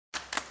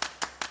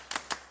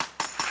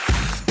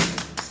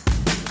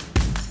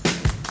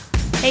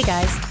Hey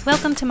guys,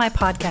 welcome to my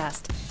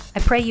podcast.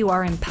 I pray you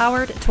are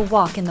empowered to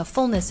walk in the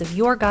fullness of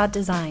your God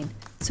design.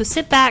 So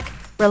sit back,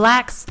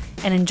 relax,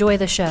 and enjoy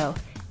the show.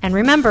 And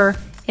remember,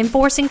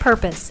 enforcing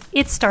purpose,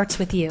 it starts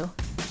with you.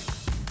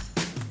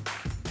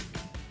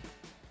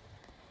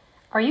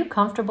 Are you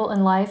comfortable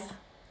in life?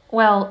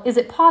 Well, is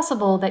it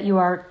possible that you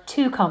are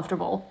too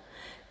comfortable?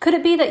 Could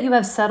it be that you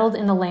have settled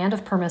in the land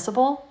of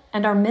permissible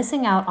and are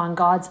missing out on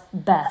God's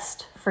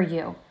best for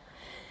you?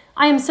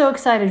 I am so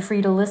excited for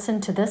you to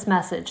listen to this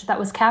message that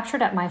was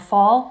captured at my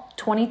fall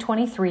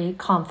 2023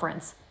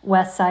 conference,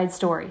 West Side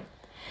Story.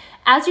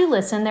 As you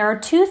listen, there are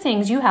two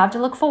things you have to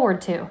look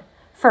forward to.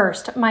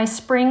 First, my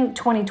spring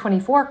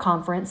 2024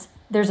 conference,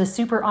 There's a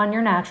Super on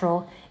Your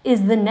Natural,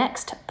 is the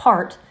next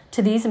part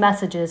to these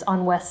messages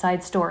on West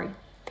Side Story.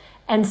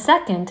 And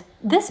second,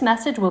 this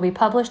message will be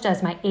published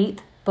as my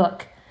 8th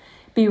book.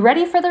 Be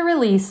ready for the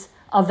release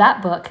of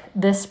that book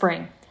this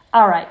spring.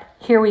 All right,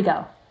 here we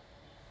go.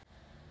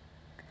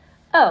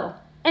 Oh,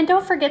 and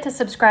don't forget to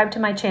subscribe to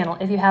my channel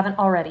if you haven't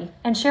already,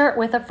 and share it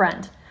with a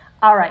friend.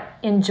 All right,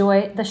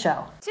 enjoy the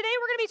show. Today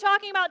we're going to be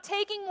talking about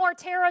taking more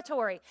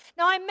territory.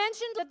 Now I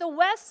mentioned that the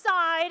West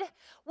Side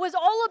was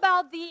all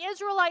about the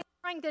Israelites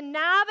trying to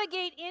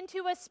navigate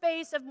into a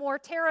space of more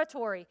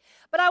territory.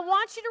 But I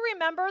want you to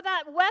remember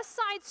that West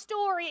Side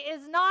Story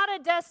is not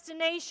a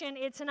destination,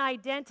 it's an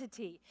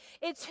identity.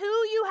 It's who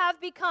you have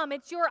become,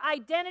 it's your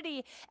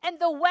identity, and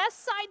the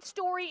West Side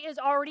Story is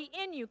already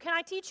in you. Can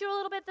I teach you a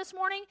little bit this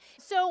morning?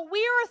 So we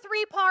are a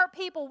three-part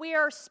people. We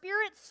are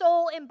spirit,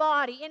 soul, and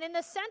body, and in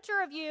the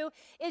center of you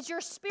is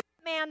your spirit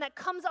man that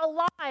comes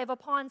alive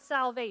upon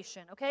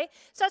salvation, okay?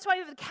 So that's why we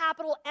have the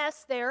capital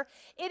S there.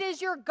 It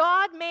is your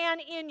God man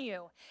in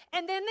you.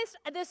 And then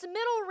this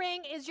middle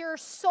ring is your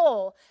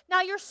soul. Now,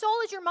 your soul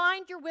is your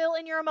mind, your will,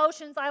 and your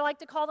emotions. I like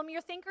to call them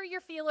your thinker,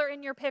 your feeler,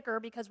 and your picker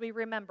because we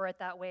remember it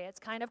that way. It's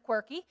kind of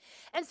quirky.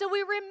 And so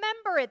we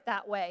remember it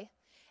that way.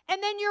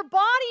 And then your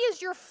body is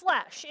your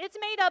flesh. It's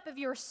made up of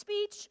your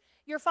speech,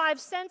 your 5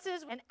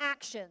 senses, and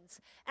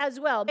actions as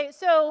well. Okay,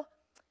 so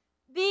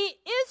the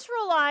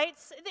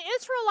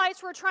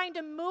Israelites were trying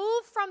to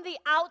move from the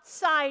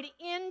outside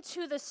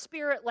into the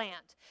spirit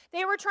land.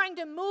 They were trying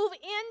to move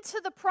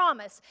into the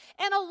promise.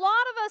 And a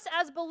lot of us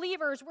as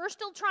believers, we're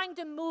still trying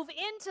to move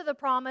into the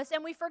promise,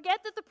 and we forget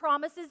that the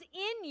promise is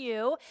in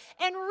you.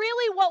 And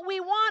really what we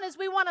want is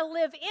we want to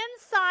live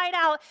inside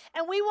out,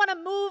 and we want to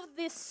move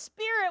the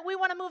spirit, we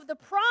want to move the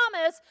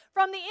promise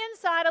from the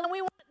inside, and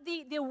we want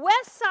the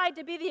West Side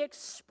to be the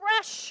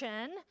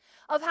expression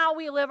of how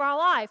we live our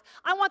life.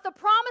 I want the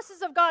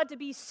promises of God to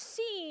be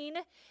seen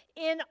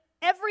in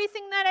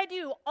everything that I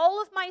do,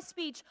 all of my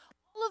speech,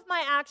 all of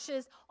my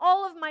actions,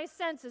 all of my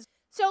senses.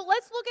 So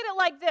let's look at it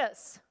like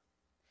this.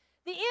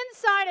 The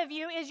inside of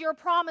you is your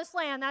promised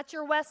land. That's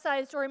your West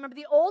Side Story. Remember,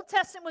 the Old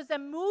Testament was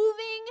them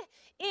moving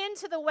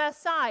into the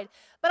West Side.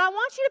 But I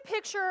want you to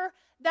picture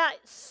that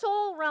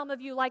soul realm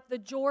of you like the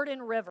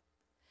Jordan River,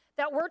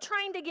 that we're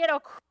trying to get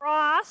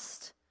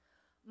across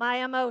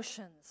my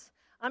emotions.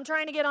 I'm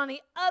trying to get on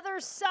the other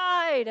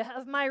side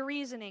of my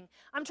reasoning.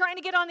 I'm trying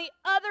to get on the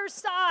other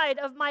side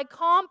of my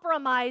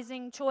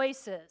compromising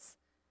choices.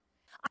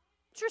 I'm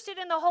interested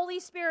in the Holy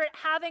Spirit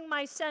having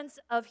my sense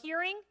of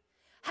hearing,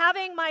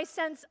 having my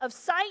sense of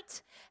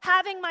sight,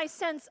 having my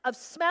sense of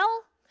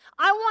smell.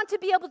 I want to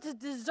be able to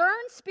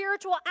discern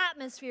spiritual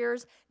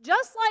atmospheres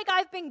just like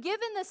I've been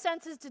given the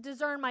senses to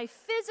discern my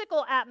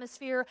physical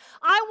atmosphere.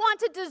 I want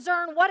to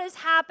discern what is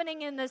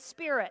happening in the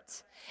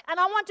spirit. And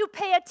I want to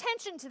pay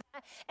attention to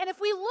that. And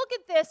if we look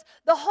at this,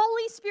 the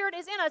Holy Spirit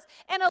is in us.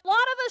 And a lot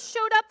of us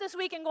showed up this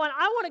week and going,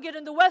 I want to get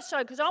in the West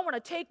Side because I want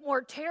to take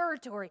more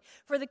territory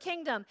for the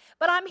kingdom.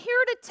 But I'm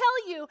here to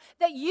tell you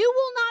that you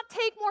will not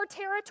take more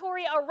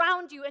territory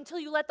around you until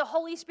you let the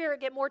Holy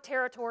Spirit get more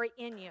territory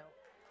in you.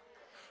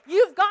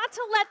 You've got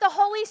to let the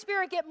Holy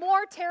Spirit get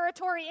more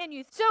territory in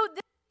you. So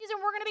this season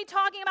we're going to be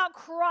talking about,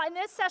 in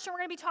this session we're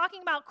going to be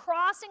talking about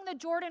crossing the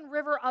Jordan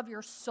River of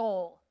your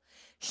soul.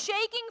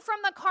 Shaking from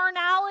the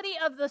carnality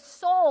of the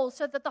soul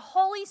so that the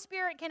Holy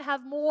Spirit can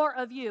have more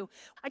of you.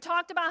 I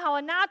talked about how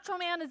a natural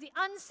man is the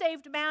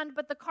unsaved man,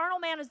 but the carnal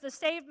man is the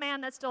saved man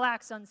that still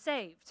acts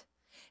unsaved.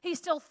 He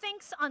still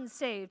thinks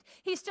unsaved.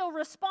 He still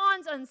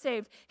responds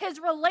unsaved. His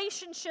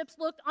relationships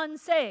look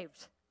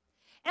unsaved.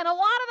 And a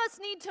lot of us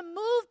need to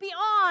move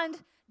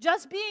beyond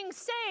just being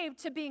saved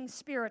to being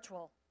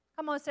spiritual.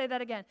 I'm going to say that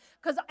again.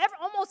 Because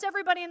almost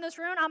everybody in this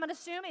room, I'm going to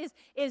assume,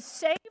 is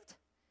saved,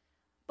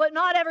 but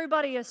not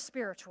everybody is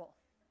spiritual.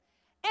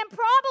 And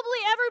probably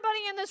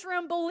everybody in this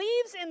room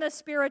believes in the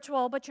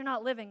spiritual, but you're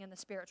not living in the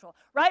spiritual,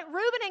 right?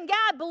 Reuben and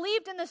Gad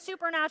believed in the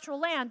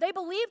supernatural land. They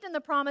believed in the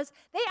promise.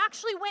 They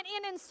actually went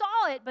in and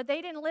saw it, but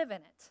they didn't live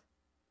in it.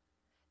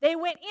 They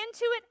went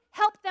into it,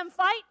 helped them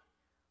fight,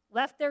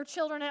 left their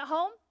children at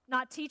home,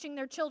 not teaching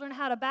their children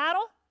how to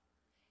battle,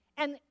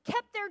 and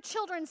kept their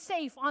children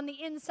safe on the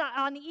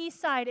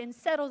east side and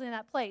settled in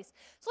that place.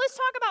 So let's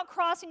talk about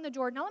crossing the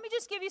Jordan. Now let me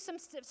just give you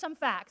some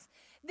facts.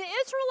 The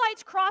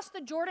Israelites crossed the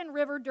Jordan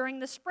River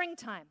during the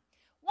springtime.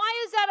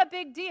 Why is that a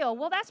big deal?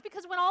 Well, that's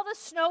because when all the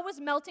snow was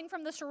melting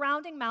from the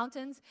surrounding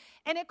mountains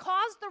and it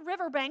caused the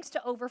riverbanks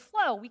to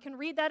overflow. We can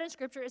read that in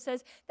Scripture. It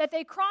says that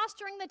they crossed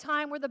during the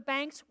time where the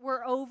banks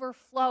were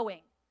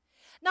overflowing.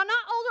 Now,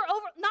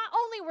 not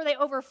only were they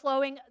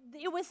overflowing,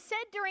 it was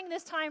said during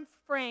this time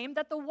frame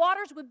that the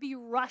waters would be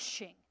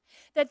rushing,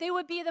 that they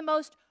would be the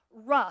most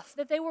rough,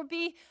 that they would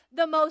be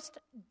the most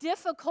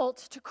difficult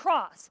to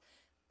cross.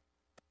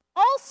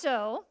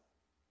 Also,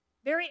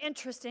 very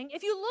interesting,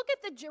 if you look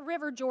at the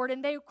River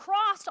Jordan, they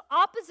crossed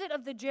opposite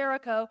of the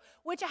Jericho,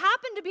 which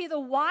happened to be the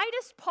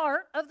widest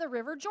part of the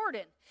River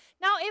Jordan.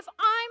 Now, if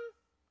I'm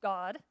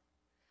God,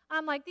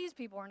 I'm like, these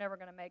people are never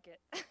going to make it.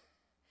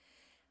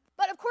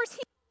 But of course,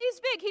 he's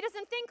big. He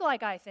doesn't think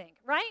like I think,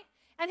 right?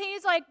 And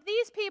he's like,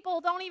 these people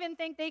don't even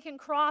think they can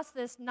cross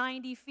this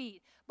 90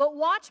 feet. But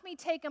watch me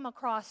take them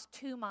across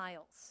 2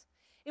 miles.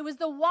 It was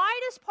the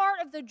widest part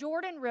of the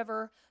Jordan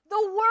River,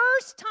 the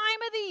worst time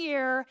of the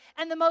year,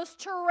 and the most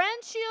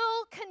torrential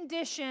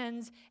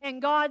conditions.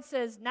 And God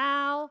says,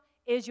 now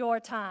is your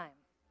time.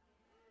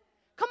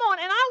 Come on,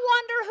 and I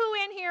wonder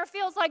who in here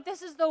feels like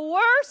this is the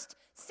worst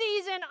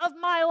season of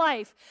my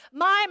life.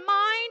 My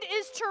mind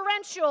is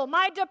torrential.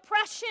 My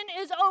depression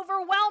is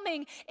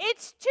overwhelming.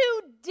 It's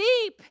too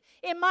deep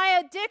in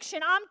my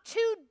addiction. I'm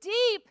too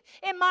deep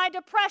in my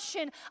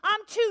depression.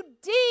 I'm too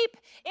deep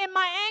in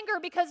my anger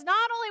because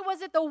not only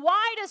was it the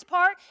widest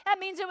part, that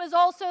means it was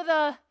also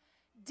the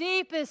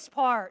deepest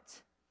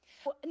part.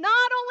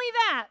 Not only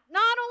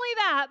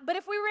that, but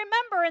if we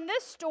remember in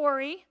this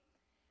story,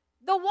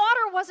 the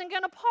water wasn't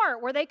going to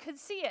part where they could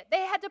see it.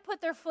 They had to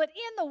put their foot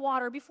in the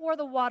water before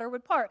the water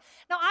would part.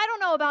 Now, I don't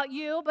know about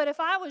you, but if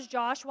I was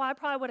Joshua, I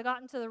probably would have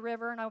gotten to the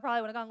river, and I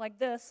probably would have gone like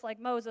this, like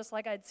Moses,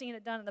 like I'd seen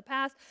it done in the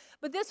past.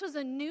 But this was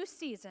a new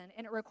season,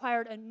 and it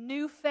required a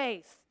new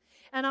faith.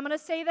 And I'm going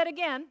to say that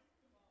again,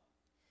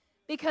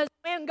 because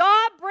when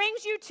God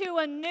brings you to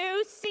a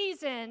new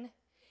season,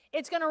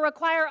 it's going to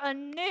require a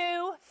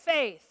new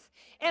faith.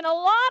 And a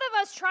lot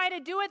of us try to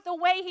do it the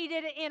way he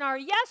did it in our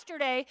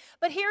yesterday,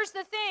 but here's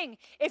the thing.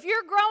 If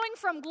you're growing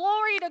from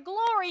glory to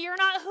glory, you're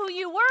not who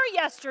you were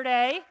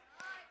yesterday.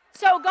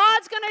 So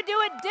God's going to do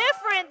it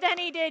different than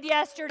he did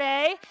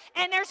yesterday,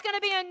 and there's going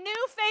to be a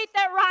new faith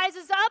that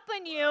rises up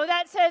in you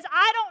that says,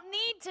 I don't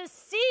need to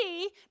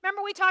see.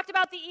 Remember we talked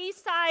about the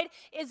east side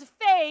is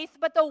faith,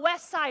 but the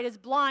west side is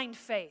blind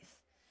faith.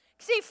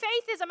 See,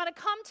 faith is I'm going to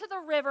come to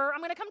the river, I'm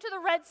going to come to the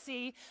Red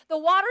Sea, the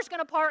water's going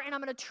to part, and I'm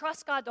going to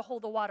trust God to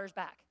hold the waters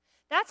back.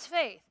 That's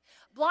faith.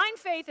 Blind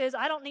faith is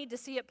I don't need to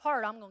see it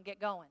part, I'm going to get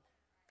going.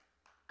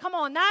 Come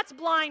on, that's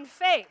blind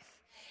faith.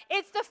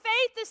 It's the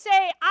faith to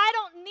say I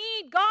don't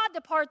need God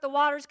to part the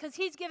waters because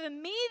he's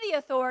given me the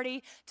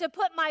authority to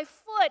put my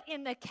foot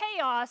in the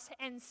chaos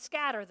and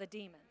scatter the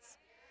demons.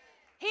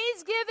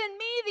 He's given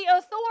me the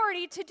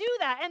authority to do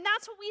that, and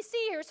that's what we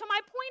see here. So my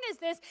point is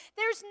this,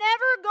 there's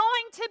never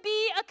going to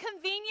be a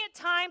convenient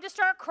time to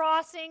start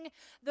crossing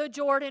the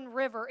Jordan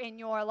River in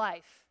your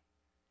life.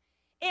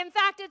 In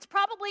fact, it's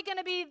probably going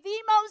to be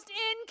the most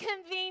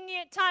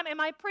inconvenient time. Am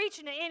I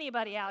preaching to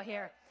anybody out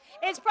here?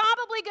 It's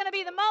probably going to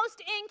be the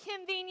most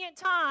inconvenient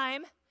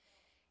time,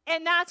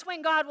 and that's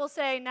when God will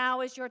say, now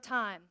is your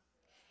time.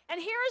 And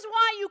here's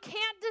why you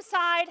can't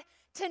decide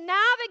to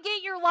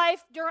navigate your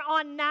life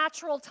on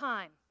natural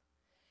time.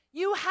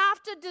 You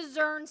have to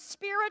discern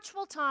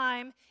spiritual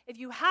time. If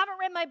you haven't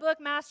read my book,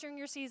 Mastering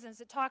Your Seasons,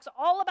 it talks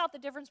all about the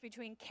difference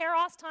between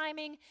kairos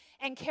timing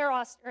and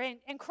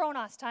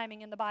chronos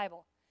timing in the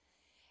Bible.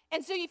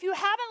 And so if you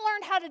haven't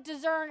learned how to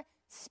discern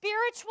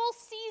spiritual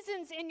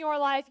seasons in your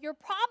life, you're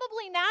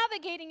probably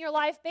navigating your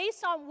life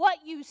based on what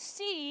you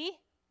see,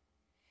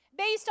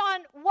 based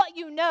on what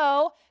you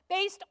know,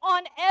 based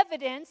on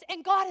evidence,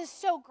 and God is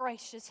so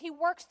gracious. He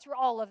works through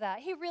all of that.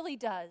 He really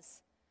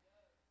does.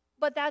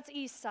 But that's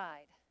east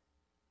side.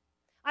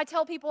 I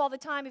tell people all the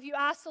time, if you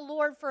ask the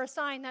Lord for a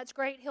sign, that's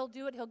great. He'll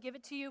do it. He'll give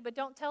it to you. But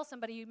don't tell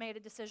somebody you made a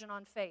decision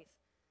on faith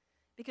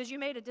because you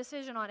made a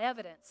decision on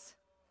evidence.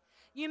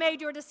 You made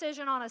your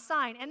decision on a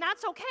sign. And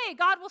that's okay.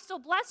 God will still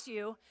bless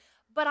you.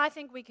 But I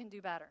think we can do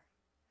better.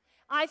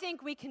 I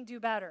think we can do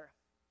better.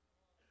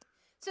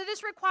 So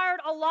this required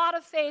a lot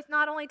of faith,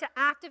 not only to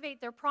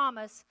activate their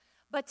promise,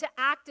 but to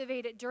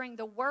activate it during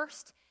the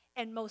worst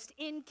and most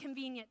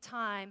inconvenient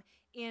time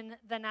in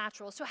the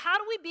natural. So how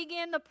do we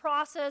begin the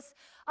process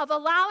of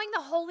allowing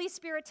the Holy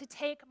Spirit to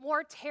take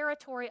more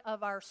territory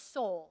of our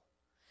soul?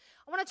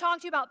 I want to talk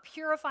to you about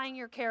purifying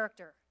your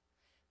character.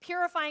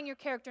 Purifying your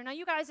character. Now,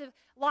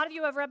 a lot of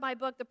you have read my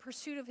book, The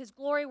Pursuit of His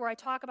Glory, where I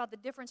talk about the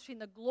difference between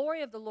the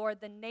glory of the Lord,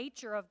 the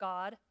nature of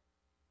God,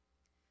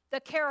 the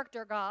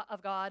character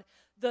of God,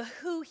 the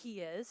who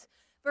He is,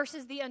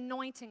 versus the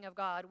anointing of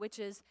God, which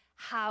is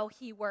how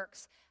He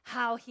works,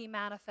 how He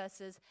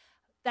manifests,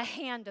 the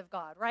hand of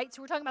God, right?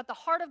 So we're talking about the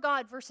heart of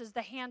God versus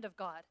the hand of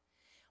God.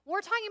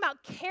 We're talking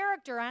about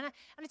character, and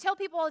I tell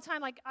people all the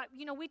time, like,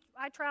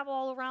 I travel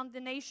all around the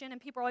nation, and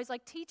people are always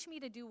like, teach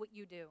me to do what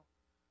you do.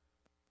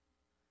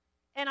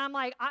 And I'm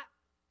like,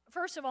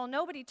 first of all,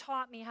 nobody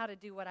taught me how to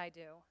do what I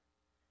do.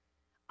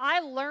 I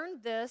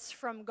learned this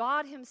from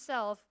God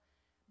Himself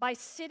by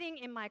sitting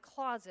in my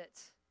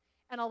closet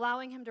and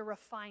allowing him to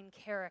refine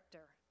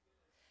character.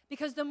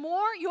 Because the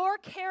more your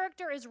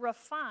character is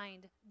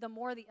refined, the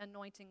more the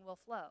anointing will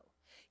flow.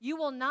 You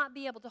will not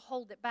be able to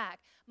hold it back.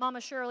 Mama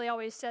Shirley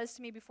always says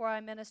to me before I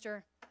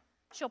minister,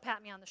 she'll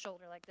pat me on the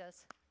shoulder like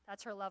this.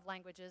 That's her love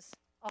languages,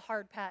 a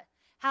hard pat.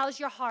 How's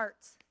your heart?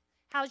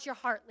 How's your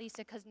heart, Lisa?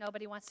 Because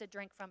nobody wants to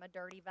drink from a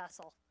dirty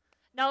vessel.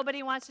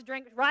 Nobody wants to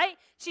drink, right?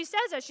 She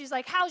says that. She's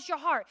like, how's your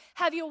heart?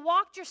 Have you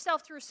walked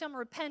yourself through some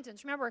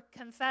repentance? Remember,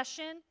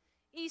 confession,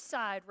 east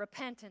side,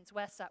 repentance,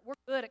 west side. We're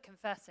good at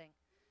confessing.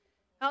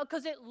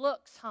 Because it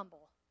looks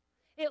humble.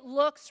 It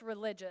looks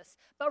religious.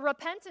 But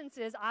repentance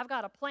is, I've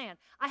got a plan.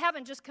 I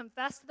haven't just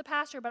confessed to the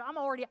pastor, but I've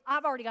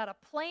already got a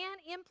plan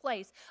in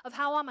place of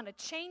how I'm going to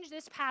change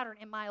this pattern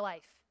in my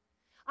life.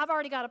 I've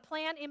already got a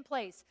plan in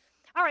place.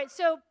 All right,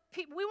 so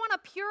we want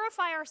to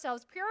purify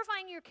ourselves.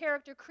 Purifying your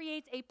character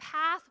creates a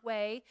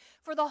pathway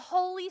for the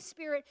Holy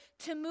Spirit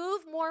to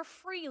move more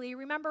freely,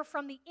 remember,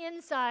 from the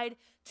inside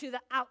to the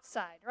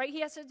outside, right?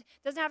 He doesn't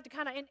have to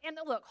kind of, and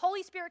look,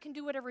 Holy Spirit can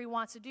do whatever he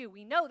wants to do.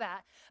 We know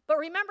that. But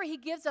remember, he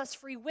gives us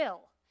free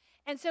will.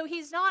 And so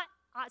he's not,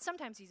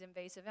 sometimes he's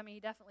invasive. I mean, he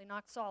definitely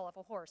knocked Saul off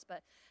a horse,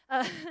 but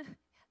a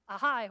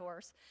high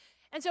horse.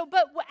 And so,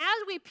 but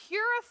as we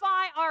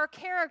purify our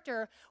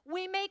character,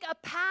 we make a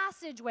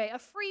passageway, a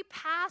free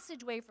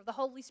passageway for the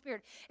Holy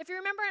Spirit. If you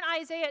remember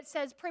in Isaiah, it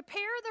says, prepare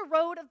the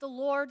road of the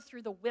Lord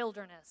through the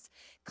wilderness.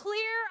 Clear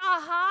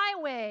a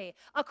highway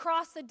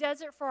across the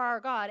desert for our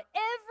God.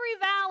 Every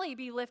valley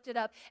be lifted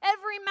up.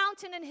 Every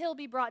mountain and hill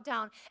be brought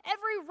down.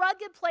 Every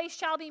rugged place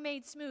shall be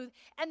made smooth.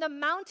 And the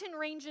mountain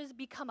ranges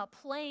become a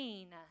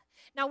plain.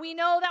 Now, we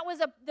know that was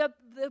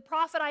the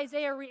prophet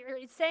Isaiah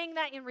saying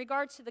that in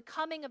regards to the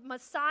coming of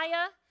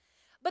Messiah.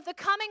 But the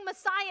coming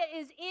Messiah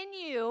is in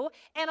you,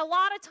 and a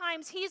lot of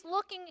times he's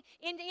looking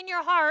in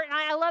your heart. And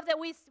I love that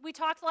we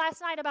talked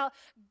last night about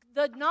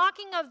the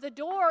knocking of the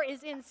door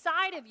is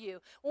inside of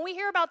you. When we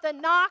hear about the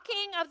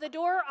knocking of the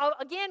door,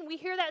 again, we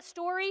hear that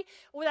story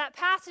with that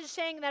passage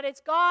saying that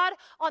it's God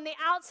on the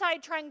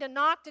outside trying to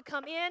knock to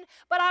come in.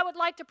 But I would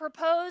like to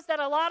propose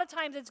that a lot of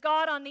times it's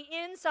God on the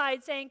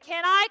inside saying,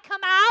 can I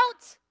come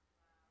out?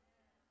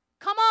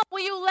 Come on,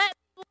 will you let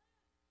me?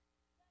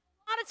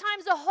 A lot of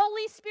times the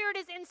Holy Spirit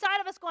is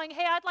inside of us going,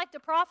 hey, I'd like to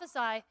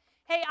prophesy.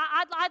 Hey,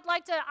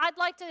 I'd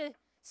like to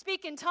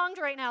speak in tongues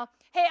right now.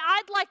 Hey,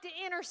 I'd like to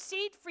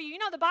intercede for you. You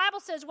know, the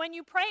Bible says when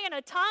you pray in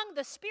a tongue,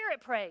 the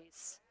Spirit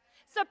prays.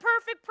 It's a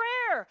perfect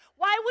prayer.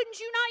 Why wouldn't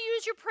you not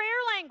use your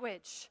prayer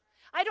language?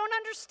 I don't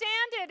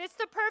understand it. It's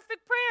the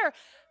perfect prayer.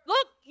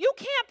 Look, you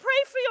can't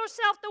pray for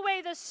yourself the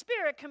way the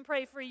Spirit can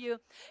pray for you.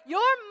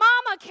 Your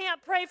mama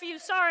can't pray for you.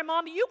 Sorry,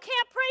 Mama. You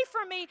can't pray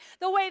for me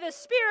the way the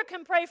Spirit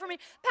can pray for me.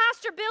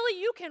 Pastor Billy,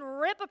 you can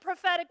rip a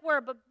prophetic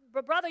word,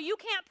 but brother, you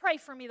can't pray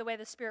for me the way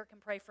the Spirit can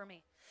pray for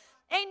me.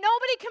 Ain't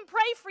nobody can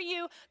pray for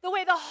you the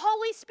way the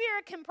Holy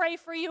Spirit can pray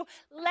for you.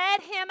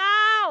 Let him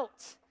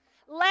out.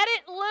 Let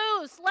it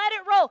loose. Let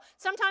it roll.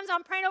 Sometimes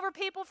I'm praying over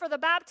people for the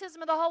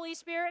baptism of the Holy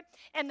Spirit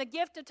and the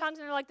gift of tongues,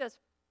 and they're like this.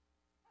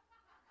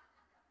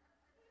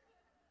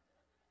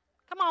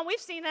 Come on, we've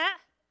seen that.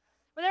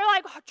 But they're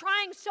like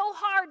trying so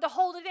hard to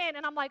hold it in,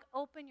 and I'm like,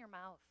 open your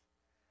mouth.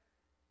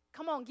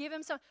 Come on, give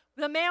him some.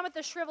 The man with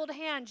the shriveled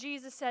hand,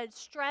 Jesus said,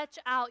 stretch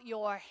out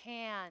your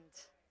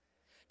hand.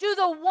 Do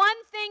the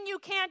one thing you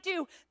can't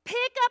do.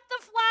 Pick up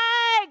the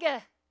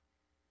flag.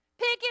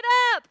 Pick it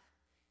up.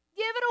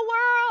 Give it a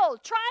whirl.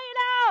 Try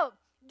it out.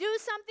 Do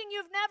something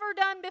you've never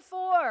done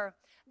before.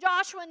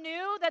 Joshua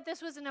knew that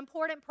this was an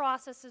important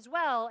process as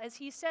well, as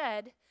he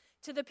said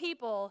to the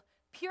people,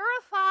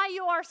 purify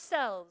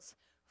yourselves,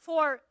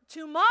 for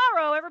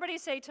tomorrow, everybody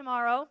say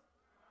tomorrow,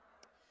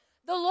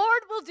 the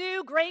Lord will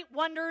do great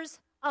wonders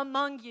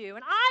among you.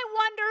 And I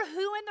wonder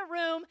who in the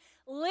room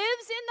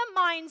lives in the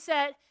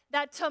mindset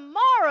that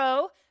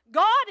tomorrow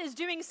God is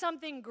doing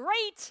something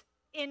great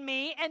in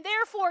me, and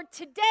therefore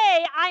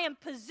today I am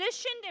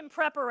positioned in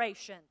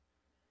preparation.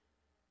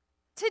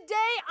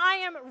 Today I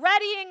am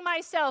readying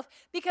myself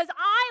because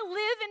I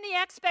live in the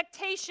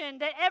expectation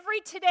that every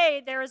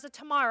today there is a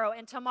tomorrow,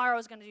 and tomorrow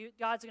is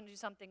God's going to do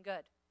something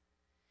good.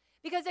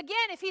 Because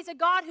again, if he's a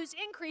God who's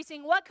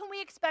increasing, what can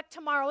we expect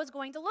tomorrow is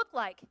going to look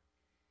like?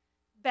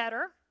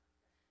 Better,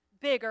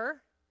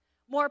 bigger,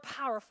 more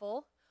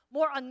powerful,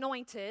 more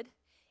anointed,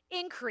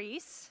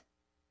 increase.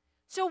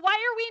 So why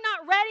are we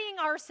not readying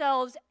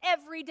ourselves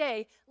every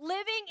day,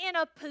 living in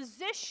a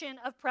position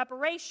of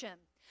preparation?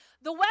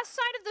 The west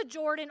side of the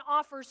Jordan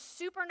offers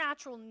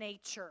supernatural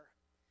nature.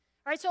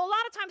 All right, so a lot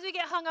of times we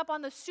get hung up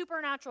on the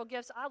supernatural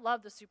gifts. I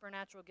love the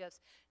supernatural gifts.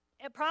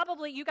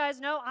 Probably, you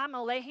guys know, I'm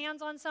going to lay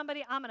hands on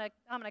somebody. I'm going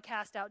to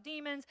cast out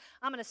demons.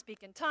 I'm going to speak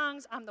in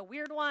tongues. I'm the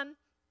weird one.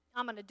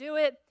 I'm going to do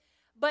it.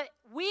 But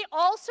we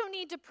also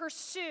need to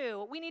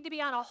pursue. We need to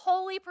be on a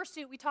holy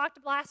pursuit. We talked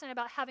last night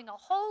about having a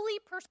holy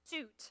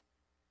pursuit.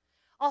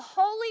 A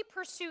holy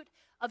pursuit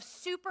of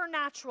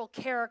supernatural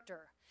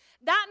character.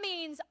 That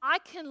means I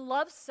can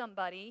love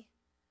somebody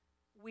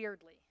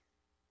weirdly.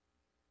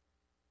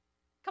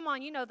 Come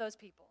on, you know those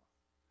people.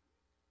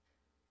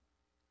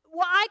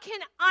 Well, I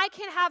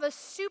can have a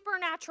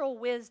supernatural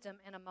wisdom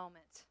in a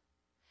moment.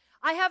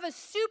 I have a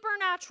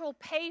supernatural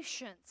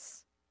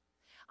patience.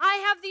 I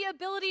have the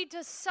ability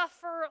to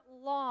suffer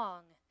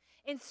long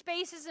in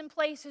spaces and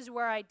places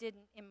where I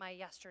didn't in my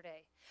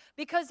yesterday.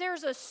 Because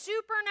there's a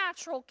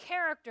supernatural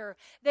character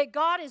that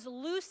God is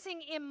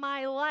loosing in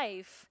my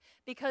life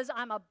because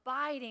I'm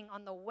abiding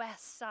on the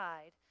west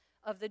side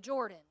of the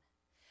Jordan.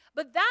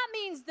 But that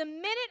means the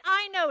minute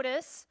I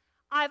notice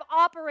I've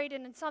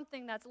operated in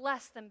something that's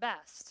less than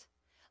best,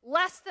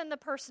 less than the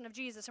person of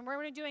Jesus. And we're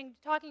going to be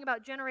talking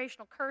about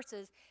generational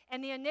curses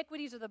and the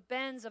iniquities or the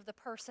bends of the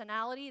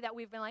personality that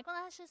we've been like, well,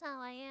 that's just how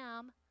I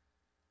am.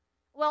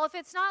 Well, if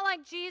it's not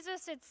like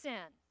Jesus, it's sin.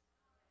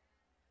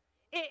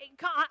 You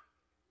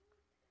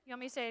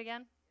want me to say it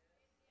again?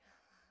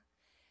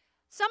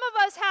 Some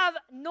of us have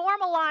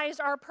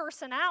normalized our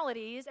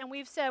personalities and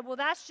we've said, well,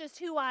 that's just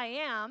who I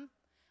am.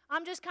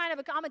 I'm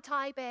a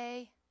type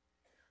A.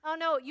 Oh,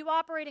 no, you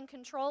operate in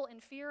control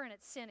and fear, and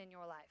it's sin in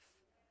your life.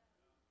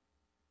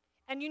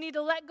 And you need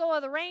to let go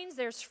of the reins.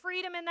 There's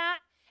freedom in that.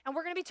 And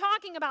we're going to be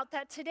talking about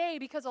that today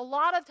because a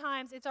lot of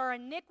times it's our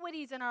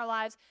iniquities in our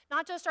lives,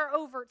 not just our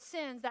overt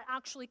sins, that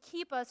actually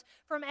keep us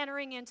from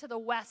entering into the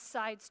West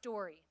Side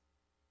story.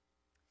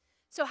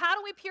 So how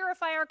do we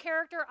purify our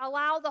character?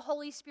 Allow the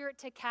Holy Spirit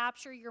to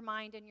capture your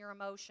mind and your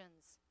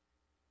emotions.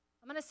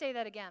 I'm going to say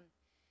that again.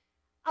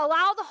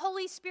 Allow the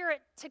Holy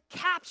Spirit to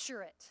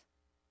capture it.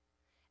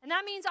 And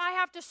that means I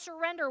have to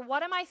surrender.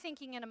 What am I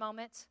thinking in a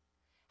moment?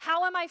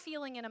 How am I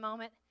feeling in a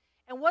moment?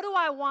 And what do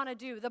I want to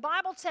do? The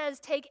Bible says,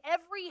 take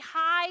every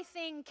high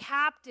thing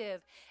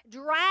captive,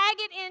 drag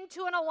it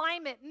into an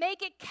alignment,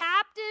 make it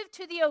captive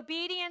to the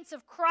obedience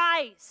of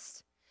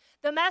Christ.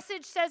 The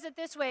Message says it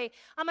this way: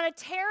 I'm going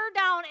to tear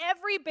down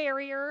every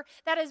barrier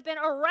that has been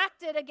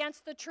erected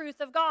against the truth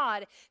of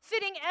God,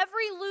 fitting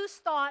every loose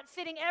thought,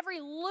 fitting every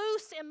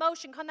loose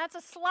emotion. That's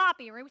a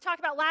sloppy. We talked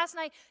about last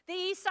night, the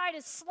east side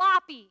is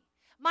sloppy.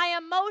 My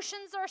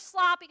emotions are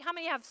sloppy. How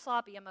many have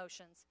sloppy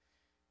emotions?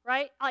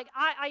 Right? Like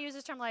I use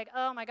this term like,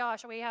 oh my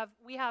gosh, we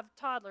have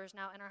toddlers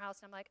now in our house,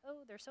 and I'm like,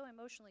 oh, they're so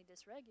emotionally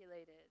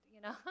dysregulated,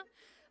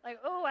 like,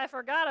 oh, I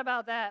forgot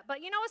about that.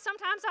 But you know what?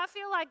 Sometimes I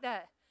feel like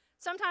that.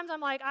 Sometimes I'm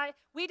like,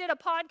 we did a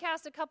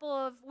podcast a couple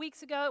of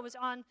weeks ago. It was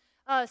on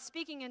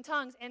speaking in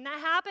tongues, and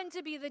that happened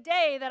to be the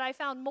day that I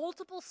found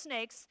multiple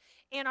snakes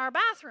in our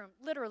bathroom,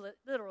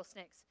 literal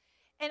snakes.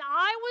 And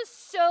I was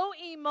so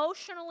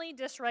emotionally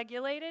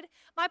dysregulated.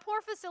 My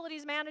poor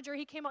facilities manager,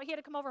 he had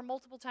to come over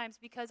multiple times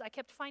because I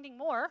kept finding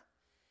more.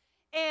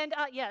 And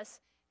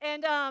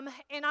and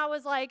I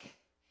was like,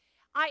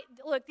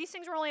 look, these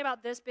things were only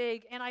about this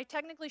big, and I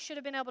technically should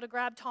have been able to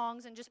grab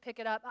tongs and just pick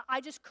it up.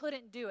 I just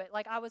couldn't do it.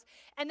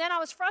 And then I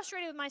was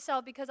frustrated with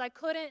myself because I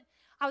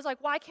was like,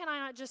 why can't I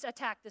not just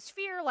attack this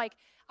fear? Like,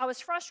 I was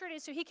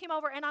frustrated, so he came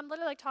over, and I'm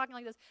literally like talking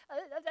like this. I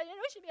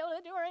should be able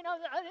to do it right now.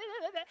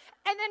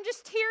 And then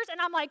just tears, and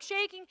I'm like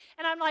shaking,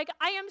 and I'm like,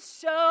 I am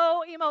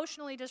so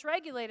emotionally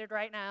dysregulated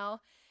right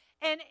now.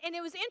 And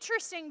it was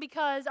interesting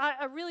because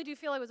I really do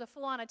feel it was a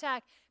full-on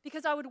attack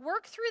because I would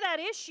work through that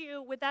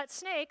issue with that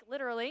snake,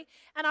 literally,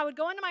 and I would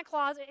go into my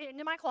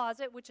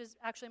closet, which is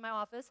actually my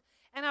office,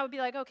 and I would be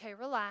like, okay,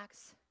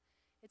 relax.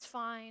 It's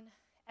fine.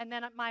 And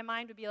then my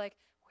mind would be like,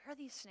 where are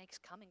these snakes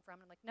coming from?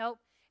 And I'm like, nope,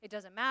 it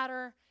doesn't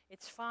matter.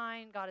 It's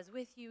fine. God is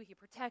with you. He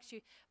protects you.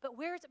 But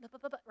where is it?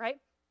 Right?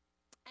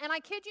 And I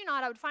kid you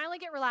not, I would finally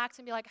get relaxed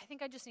and be like, I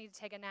think I just need to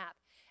take a nap.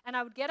 And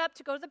I would get up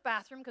to go to the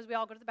bathroom, because we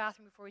all go to the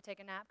bathroom before we take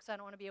a nap, because I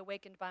don't want to be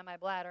awakened by my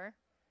bladder.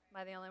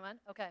 Am I the only one?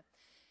 Okay.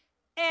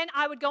 And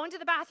I would go into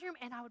the bathroom,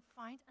 and I would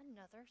find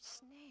another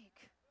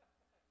snake.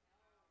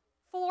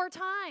 4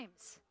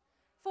 times.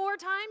 4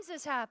 times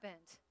this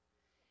happened.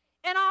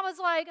 And I was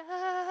like,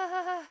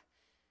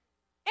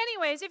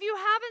 Anyways, if you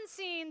haven't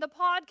seen the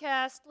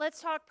podcast,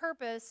 Let's Talk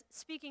Purpose,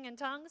 Speaking in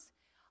Tongues,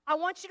 I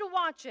want you to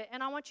watch it,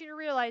 and I want you to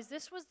realize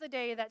this was the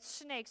day that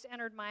snakes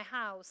entered my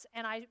house,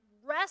 and I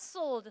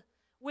wrestled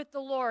with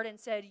the Lord and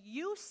said,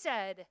 you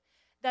said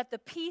that the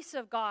peace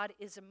of God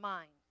is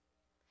mine.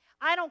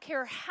 I don't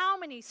care how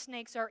many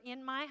snakes are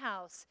in my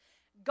house.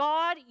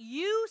 God,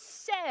 you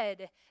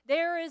said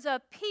there is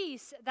a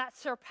peace that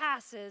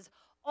surpasses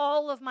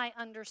all of my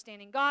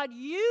understanding. God,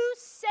 you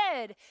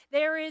said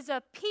there is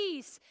a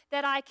peace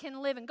that I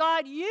can live in.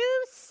 God,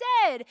 you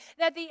said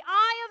that the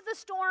eye of the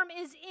storm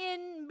is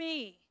in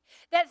me.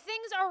 That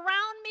things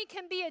around me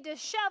can be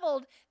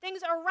disheveled,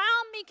 things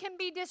around me can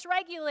be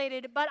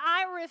dysregulated, but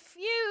I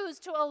refuse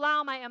to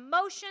allow my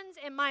emotions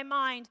and my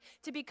mind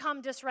to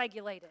become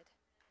dysregulated.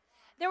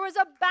 There was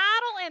a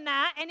battle in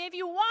that, and if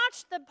you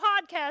watch the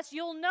podcast,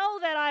 you'll know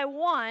that I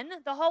won,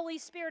 the Holy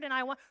Spirit and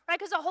I won, right?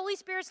 Because the Holy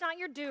Spirit's not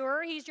your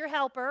doer, He's your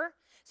helper.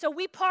 So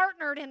we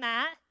partnered in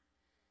that.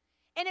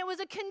 And it was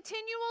a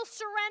continual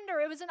surrender.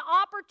 It was an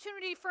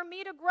opportunity for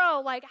me to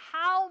grow. Like,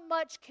 how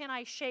much can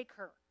I shake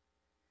her?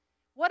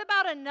 What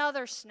about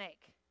another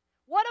snake?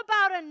 What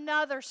about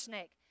another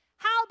snake?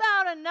 How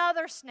about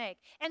another snake?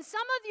 And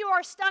some of you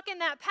are stuck in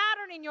that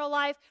pattern in your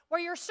life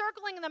where you're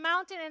circling the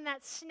mountain and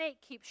that snake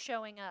keeps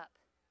showing up.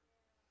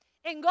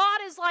 And God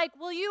is like,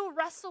 will you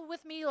wrestle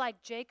with me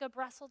like Jacob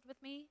wrestled with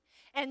me?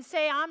 And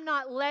say, I'm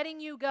not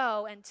letting you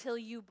go until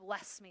you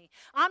bless me.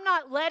 I'm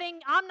not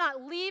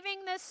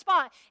leaving this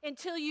spot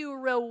until you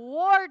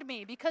reward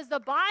me. Because the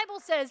Bible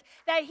says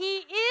that he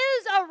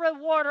is a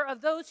rewarder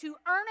of those who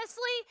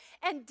earnestly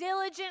and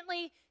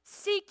diligently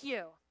seek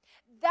you.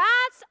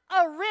 That's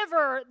a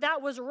river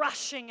that was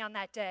rushing on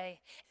that day.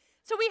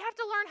 So we have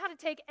to learn how to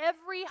take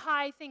every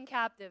high thing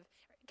captive.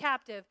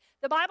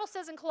 The Bible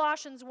says in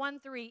Colossians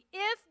 1:3,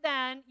 if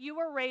then you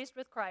were raised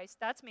with Christ,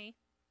 that's me.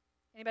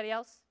 Anybody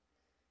else?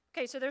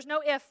 Okay, so there's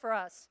no if for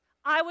us.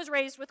 I was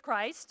raised with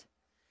Christ.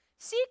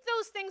 Seek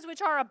those things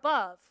which are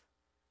above,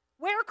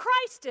 where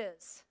Christ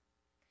is,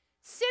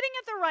 sitting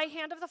at the right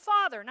hand of the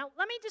Father. Now,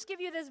 let me just give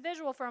you this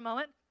visual for a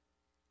moment.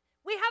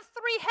 We have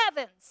three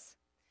heavens.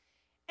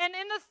 And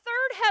in the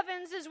third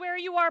heavens is where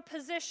you are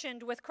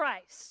positioned with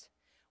Christ.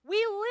 We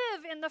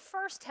live in the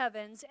first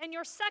heavens, and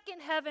your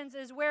second heavens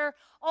is where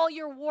all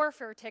your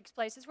warfare takes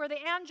place. It's where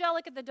the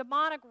angelic and the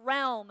demonic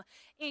realm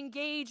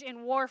engage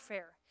in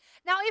warfare.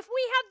 Now, if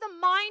we have the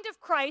mind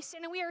of Christ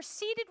and we are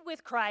seated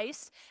with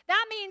Christ,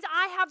 that means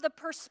I have the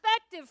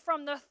perspective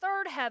from the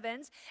third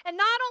heavens. And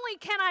not only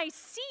can I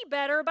see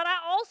better, but I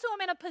also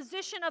am in a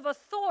position of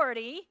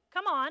authority.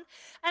 Come on.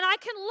 And I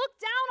can look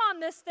down on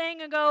this thing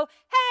and go,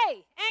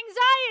 hey,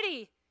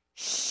 anxiety,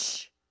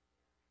 shh.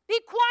 Be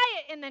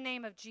quiet in the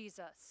name of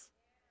Jesus.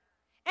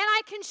 And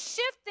I can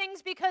shift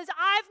things because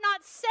I've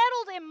not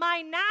settled in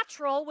my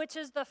natural, which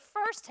is the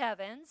first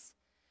heavens,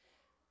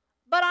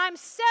 but I'm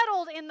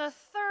settled in the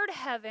third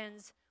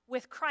heavens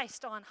with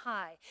Christ on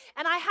high.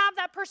 And I have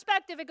that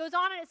perspective. It goes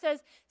on and it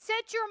says,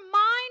 set your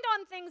mind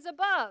on things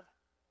above.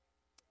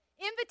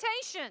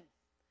 Invitation.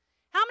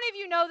 How many of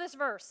you know this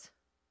verse?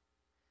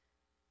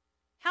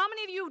 How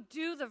many of you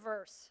do the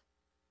verse?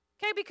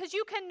 Okay, because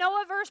you can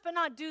know a verse but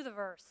not do the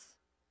verse.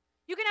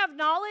 You can have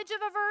knowledge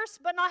of a verse,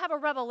 but not have a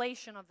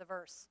revelation of the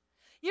verse.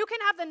 You can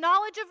have the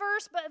knowledge of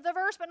the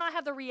verse, but not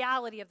have the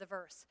reality of the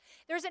verse.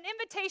 There's an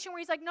invitation where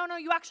he's like, no,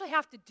 you actually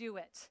have to do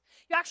it.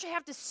 You actually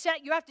have to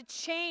you have to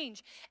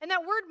change. And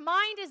that word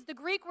mind is the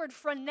Greek word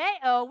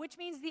phroneo, which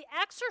means the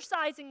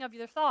exercising of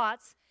your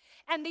thoughts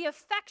and the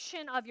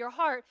affection of your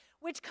heart,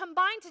 which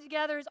combined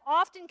together is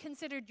often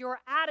considered your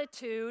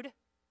attitude.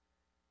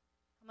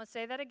 I'm going to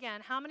say that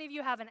again. How many of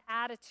you have an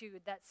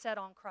attitude that's set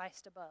on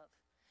Christ above?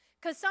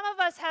 Because some of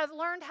us have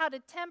learned how to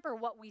temper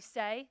what we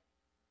say.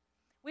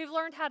 We've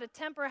learned how to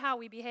temper how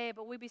we behave,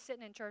 but we be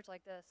sitting in church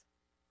like this.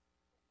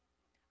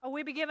 Or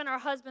we be giving our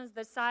husbands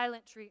the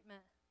silent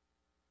treatment.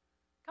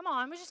 Come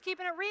on, we're just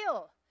keeping it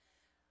real.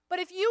 But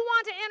if you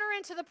want to enter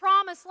into the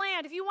promised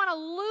land, if you want to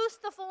loose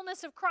the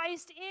fullness of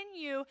Christ in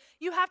you,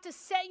 you have to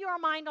set your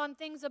mind on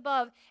things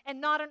above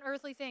and not on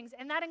earthly things.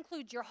 And that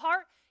includes your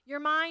heart, your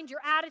mind,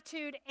 your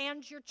attitude,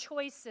 and your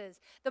choices.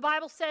 The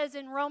Bible says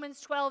in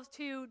Romans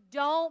 12:2,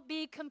 don't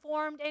be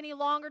conformed any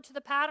longer to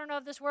the pattern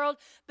of this world,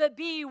 but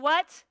be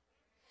what?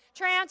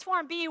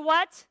 Transformed. Be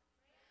what?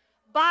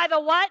 By the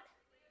what?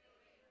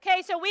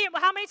 Okay, so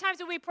how many times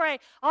do we pray,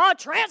 oh,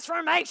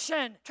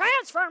 transformation,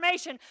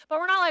 transformation. But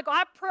we're not like,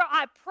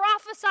 I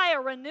prophesy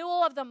a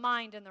renewal of the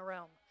mind in the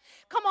room.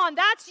 Come on,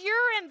 that's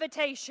your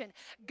invitation.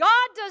 God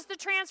does the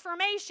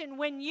transformation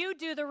when you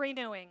do the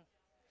renewing.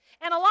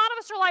 And a lot of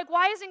us are like,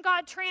 why isn't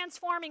God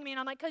transforming me? And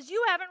I'm like, because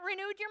you haven't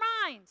renewed your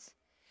minds.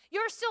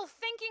 You're still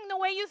thinking the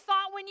way you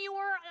thought when you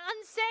were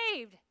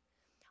unsaved.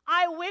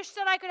 I wish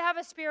that I could have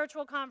a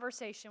spiritual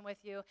conversation with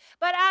you.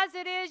 But as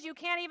it is, you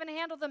can't even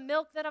handle the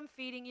milk that I'm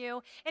feeding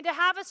you. And to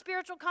have a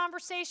spiritual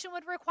conversation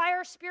would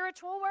require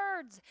spiritual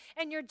words.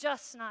 And you're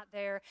just not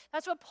there.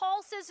 That's what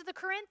Paul says to the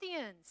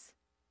Corinthians.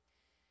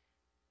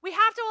 We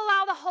have to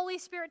allow the Holy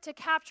Spirit to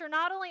capture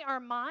not only our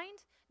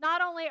mind,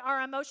 not only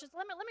our emotions.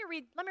 Let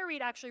me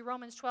read actually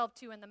Romans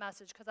 12:2 in the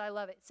Message because I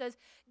love it. It says,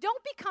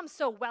 don't become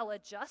so well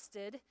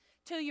adjusted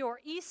to your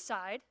east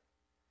side,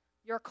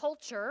 your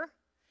culture,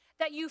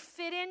 that you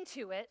fit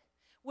into it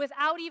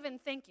without even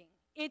thinking.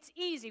 It's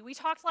easy. We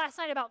talked last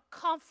night about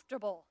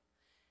comfortable.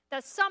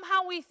 That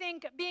somehow we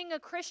think being a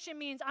Christian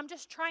means I'm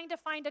just trying to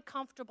find a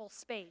comfortable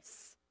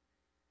space.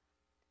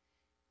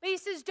 But he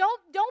says,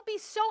 don't be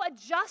so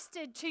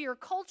adjusted to your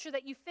culture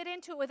that you fit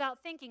into it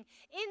without thinking.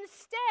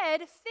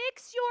 Instead,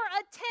 fix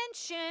your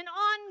attention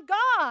on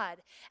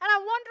God. And I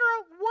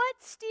wonder what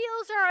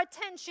steals our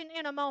attention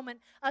in a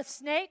moment. A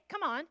snake?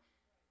 Come on.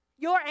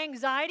 Your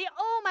anxiety?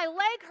 Oh, my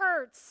leg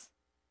hurts.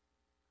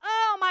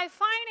 Oh, my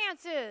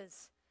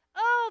finances.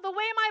 Oh, the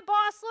way my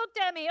boss looked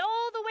at me.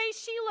 Oh, the way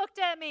she looked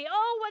at me.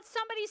 Oh, what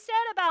somebody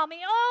said about me.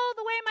 Oh,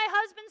 the way my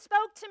husband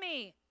spoke to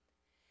me.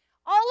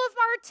 All of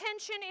our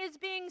attention is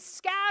being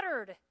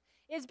scattered,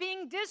 is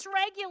being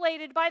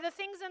dysregulated by the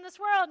things in this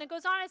world. And it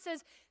goes on, it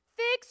says,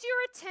 fix your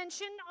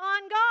attention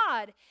on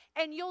God,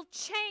 and you'll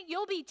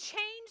be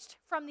changed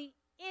from the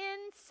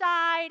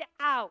inside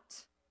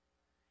out.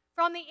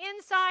 From the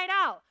inside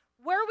out.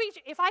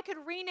 If I could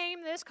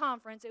rename this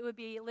conference, it would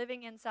be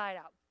Living Inside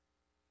Out.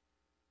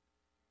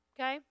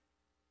 Okay?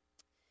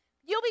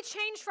 You'll be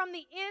changed from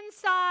the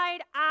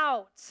inside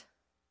out.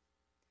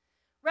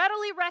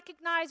 Readily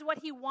recognize what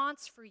he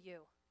wants for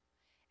you.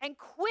 And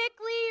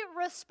quickly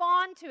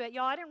respond to it.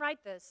 Y'all, I didn't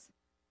write this.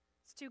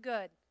 It's too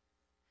good.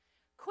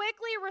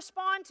 Quickly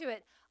respond to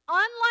it.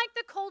 Unlike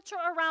the culture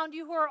around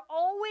you who are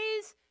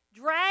always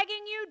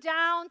dragging you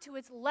down to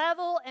its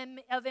level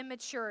of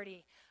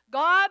immaturity,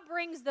 God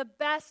brings the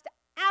best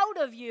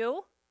out of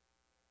you.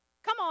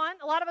 Come on,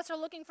 a lot of us are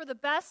looking for the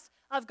best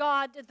of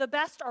God, the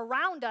best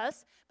around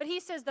us, but he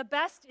says the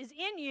best is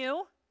in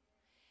you,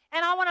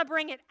 and I want to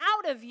bring it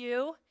out of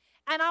you,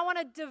 and I want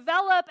to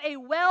develop a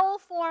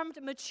well-formed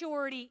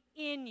maturity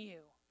in you.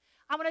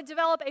 I want to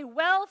develop a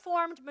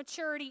well-formed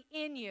maturity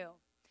in you.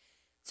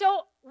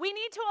 So we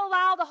need to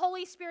allow the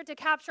Holy Spirit to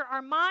capture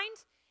our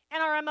mind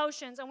and our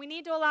emotions, and we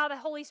need to allow the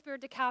Holy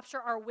Spirit to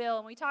capture our will.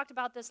 And we talked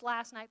about this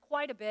last night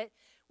quite a bit,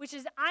 which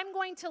is I'm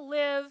going to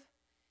live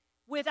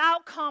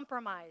without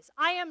compromise.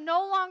 I am no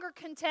longer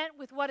content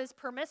with what is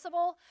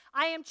permissible.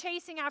 I am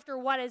chasing after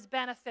what is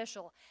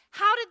beneficial.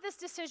 How did this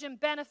decision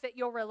benefit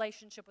your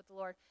relationship with the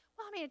Lord?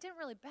 Well, I mean, it didn't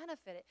really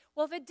benefit it.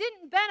 Well, if it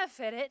didn't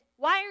benefit it,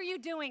 why are you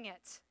doing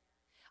it?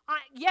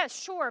 Yes,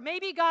 sure,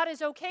 maybe God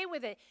is okay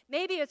with it.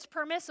 Maybe it's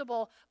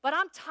permissible, but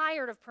I'm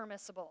tired of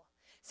permissible.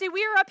 See,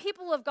 we are a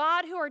people of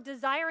God who are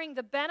desiring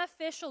the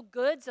beneficial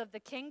goods of the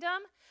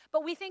kingdom,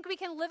 but we think we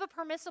can live a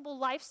permissible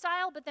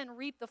lifestyle, but then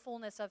reap the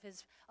fullness of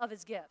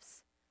his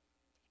gifts.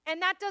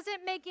 And that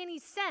doesn't make any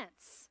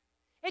sense.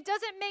 It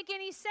doesn't make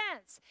any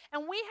sense.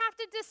 And we have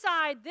to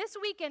decide this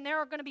weekend there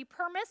are going to be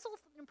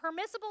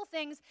permissible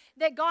things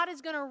that God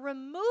is going to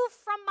remove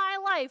from my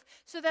life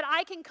so that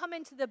I can come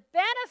into the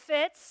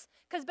benefits,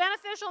 because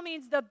beneficial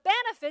means the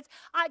benefits.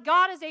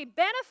 God is a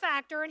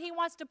benefactor, and he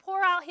wants to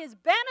pour out his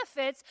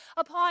benefits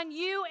upon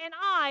you and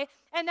I,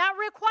 and that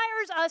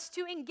requires us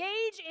to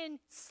engage in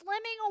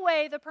slimming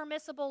away the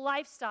permissible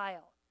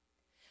lifestyle.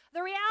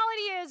 The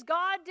reality is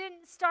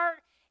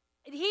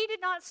he did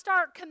not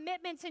start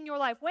commitments in your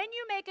life. When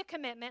you make a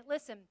commitment,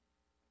 listen,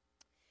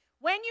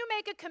 when you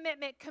make a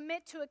commitment,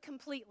 commit to it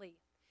completely.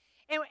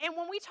 And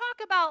when we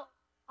talk about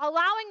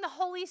allowing the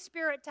Holy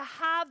Spirit to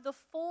have the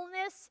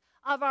fullness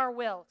of our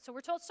will, so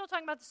we're still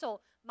talking about the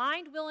soul,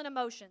 mind, will, and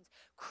emotions.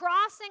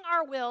 Crossing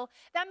our will,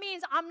 that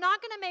means I'm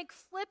not going to make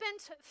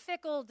flippant,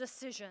 fickle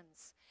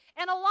decisions.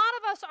 And a lot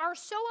of us are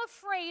so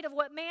afraid of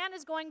what man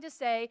is going to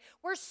say.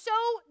 We're so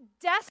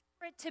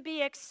desperate to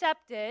be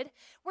accepted.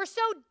 We're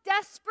so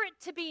desperate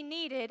to be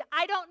needed.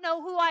 I don't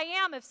know who I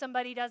am if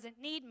somebody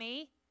doesn't need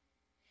me.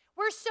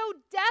 We're so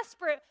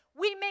desperate.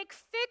 We make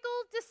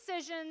fickle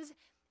decisions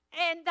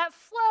and that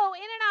flow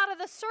in and out of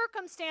the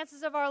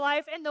circumstances of our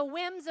life and the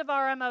whims of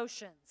our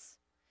emotions.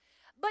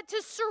 But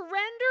to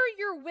surrender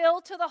your will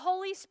to the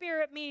Holy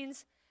Spirit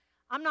means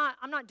I'm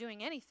not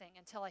doing anything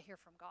until I hear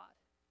from God.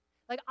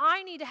 Like,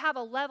 I need to have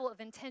a level of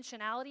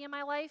intentionality in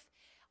my life.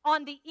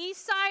 On the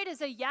east side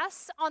is a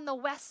yes. On the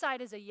west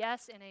side is a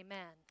yes and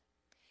amen.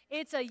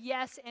 It's a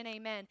yes and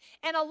amen.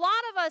 And a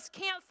lot of us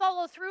can't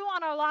follow through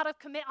on our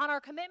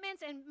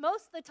commitments, and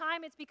most of the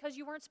time it's because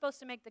you weren't supposed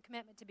to make the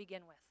commitment to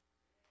begin with.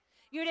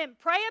 You didn't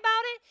pray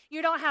about it.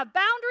 You don't have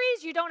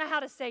boundaries. You don't know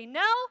how to say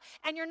no.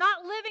 And you're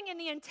not living in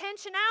the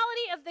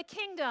intentionality of the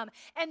kingdom.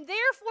 And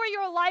therefore,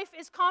 your life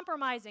is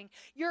compromising.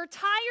 You're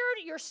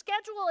tired. Your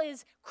schedule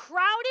is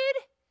crowded.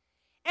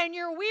 And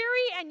you're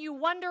weary and you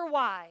wonder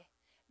why.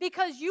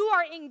 Because you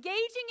are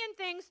engaging in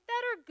things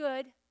that are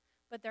good,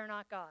 but they're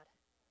not God.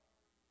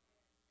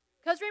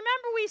 Because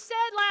remember we said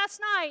last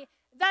night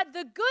that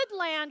the good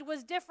land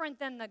was different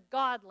than the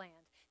God land.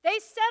 They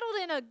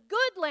settled in a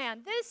good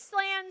land. This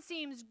land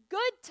seems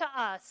good to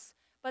us,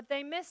 but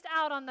they missed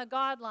out on the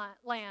God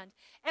land.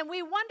 And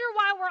we wonder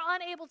why we're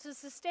unable to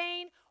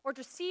sustain or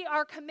to see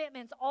our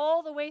commitments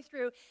all the way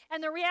through.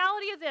 And the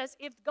reality of this,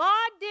 if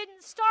God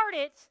didn't start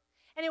it,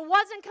 and it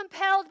wasn't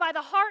compelled by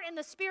the heart and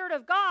the Spirit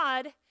of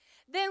God,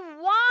 then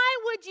why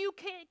would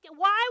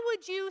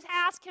you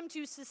ask him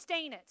to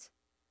sustain it?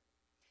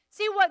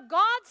 See, what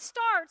God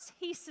starts,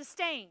 he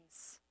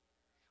sustains.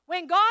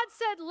 When God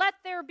said, let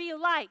there be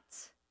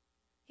light,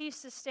 he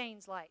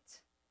sustains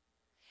light.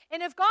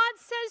 And if God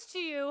says to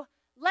you,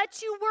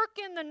 let you work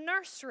in the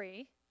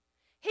nursery,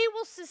 he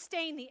will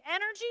sustain the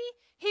energy,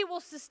 he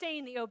will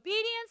sustain the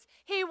obedience,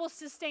 he will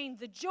sustain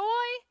the joy.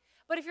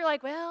 But if you're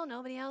like, well,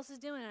 nobody else is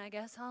doing it, I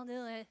guess I'll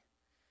do it.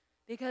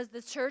 Because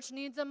the church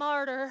needs a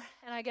martyr,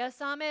 and I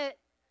guess I'm it.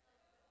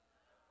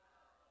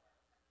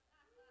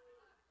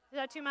 Is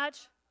that too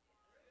much?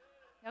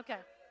 Okay.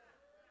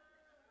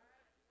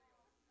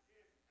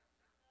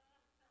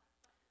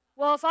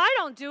 Well, if I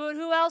don't do it,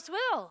 who else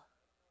will?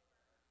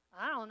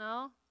 I don't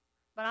know,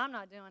 but I'm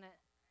not doing it.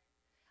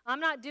 I'm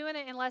not doing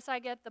it unless I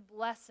get the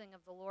blessing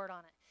of the Lord on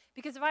it.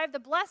 Because if I have the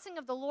blessing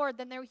of the Lord,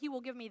 then he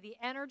will give me the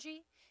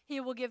energy, he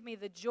will give me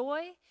the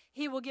joy,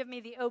 he will give me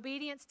the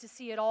obedience to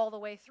see it all the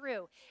way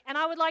through. And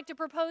I would like to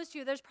propose to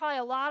you, there's probably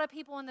a lot of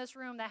people in this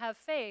room that have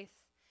faith,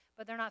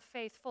 but they're not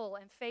faithful.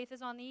 And faith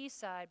is on the east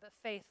side, but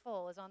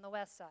faithful is on the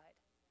west side.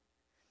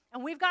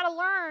 And we've got to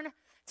learn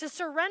to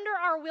surrender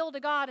our will to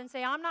God and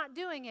say, I'm not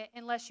doing it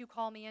unless you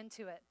call me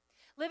into it.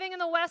 Living in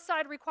the west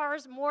side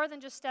requires more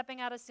than just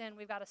stepping out of sin.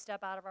 We've got to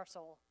step out of our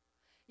soul.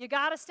 You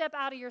got to step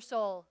out of your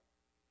soul.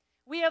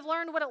 We have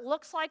learned what it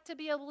looks like to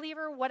be a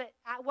believer, what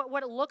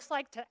it looks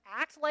like to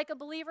act like a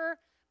believer,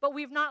 but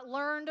we've not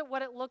learned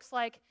what it looks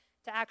like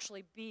to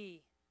actually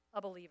be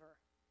a believer.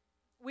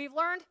 We've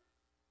learned,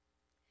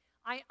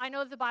 I know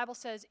that the Bible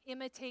says,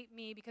 imitate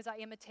me because I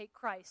imitate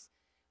Christ.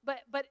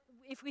 But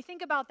if we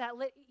think about that,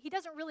 he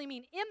doesn't really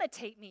mean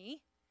imitate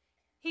me.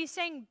 He's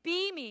saying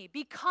be me,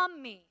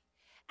 become me.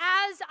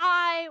 As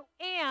I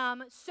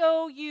am,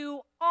 so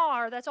you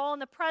are. That's all in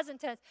the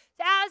present tense.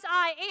 As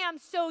I am,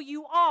 so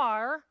you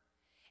are.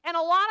 And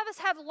a lot of us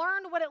have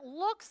learned what it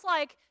looks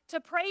like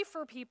to pray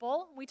for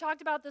people. We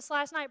talked about this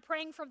last night,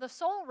 praying from the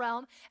soul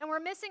realm, and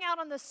we're missing out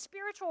on the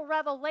spiritual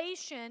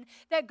revelation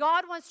that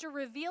God wants to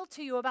reveal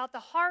to you about the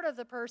heart of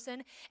the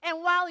person.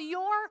 And while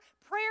your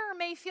prayer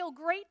may feel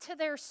great to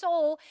their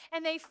soul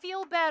and they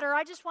feel better,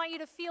 I just want you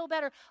to feel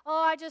better.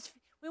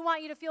 We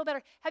want you to feel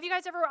better. Have you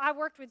guys ever, I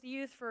worked with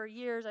youth for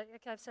years.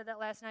 I've said that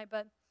last night,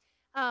 but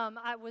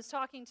I was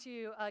talking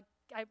to,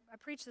 I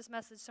preached this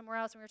message somewhere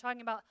else, and we were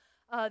talking about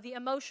the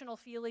emotional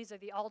feelies of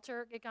the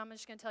altar. I'm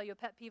just going to tell you a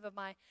pet peeve of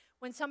mine.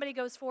 When somebody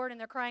goes forward and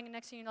they're crying, and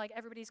next thing you know, like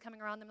everybody's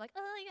coming around them like,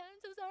 oh, yeah, I'm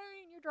so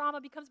sorry, and your drama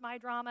becomes my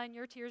drama, and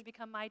your tears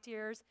become my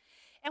tears.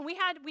 And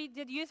we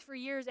did youth for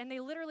years, and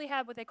they literally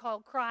had what they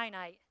called cry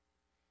night.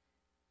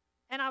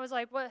 And I was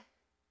like, what?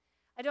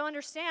 I don't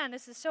understand.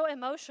 This is so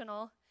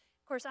emotional.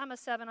 Of course, I'm a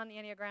 7 on the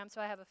Enneagram,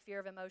 so I have a fear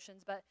of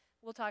emotions, but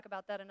we'll talk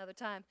about that another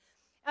time.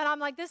 And I'm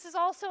like, this is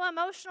all so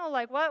emotional.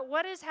 Like,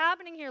 what is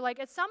happening here? Like,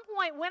 at some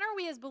point, when are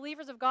we as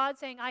believers of God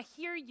saying, I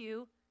hear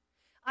you,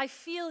 I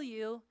feel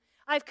you,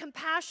 I have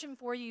compassion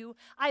for you,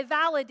 I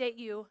validate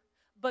you,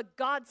 but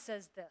God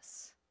says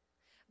this.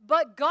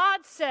 But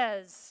God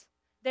says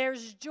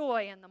there's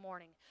joy in the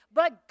morning.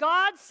 But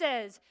God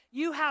says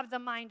you have the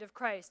mind of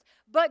Christ.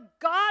 But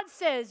God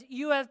says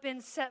you have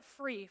been set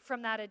free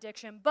from that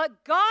addiction.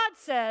 But God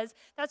says,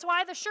 that's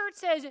why the shirt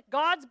says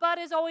God's butt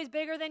is always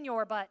bigger than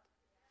your butt.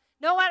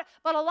 No,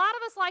 but a lot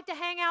of us like to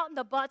hang out in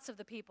the butts of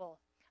the people.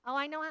 Oh,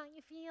 I know how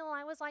you feel.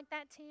 I was like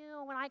that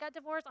too. When I got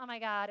divorced, oh my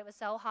God, it was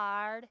so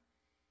hard.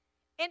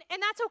 And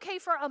that's okay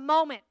for a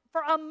moment.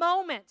 For a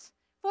moment.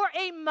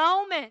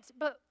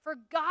 But for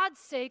God's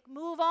sake,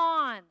 move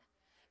on.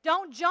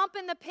 Don't jump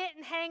in the pit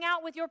and hang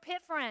out with your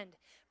pit friend.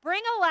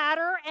 Bring a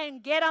ladder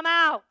and get them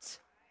out.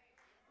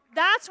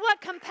 That's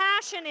what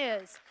compassion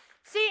is.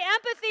 See,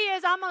 empathy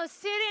is I'm going to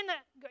sit in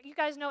the, you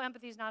guys know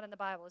empathy is not in the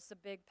Bible. It's a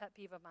big pet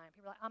peeve of mine.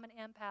 People are like, I'm an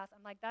empath.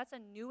 I'm like, that's a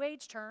new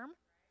age term.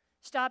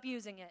 Stop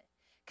using it.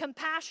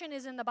 Compassion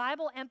is in the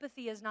Bible.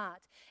 Empathy is not.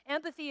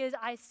 Empathy is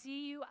I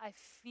see you, I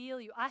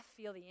feel you. I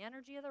feel the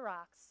energy of the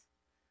rocks.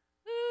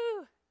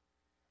 Woo!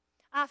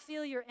 I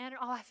feel your energy.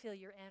 Oh, I feel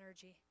your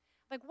energy.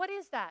 Like, what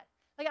is that?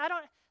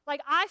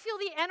 I feel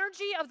the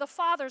energy of the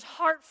Father's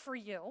heart for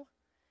you.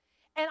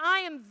 And I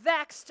am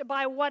vexed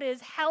by what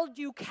has held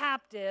you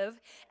captive.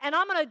 And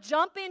I'm going to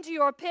jump into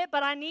your pit,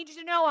 but I need you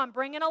to know I'm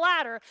bringing a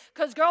ladder.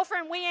 Because,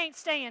 girlfriend, we ain't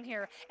staying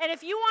here. And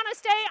if you want to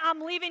stay,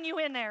 I'm leaving you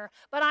in there.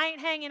 But I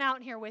ain't hanging out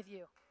in here with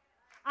you.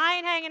 I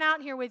ain't hanging out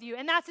in here with you.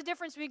 And that's the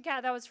difference between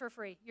that was for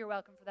free. You're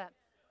welcome for that.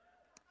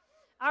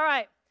 All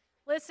right.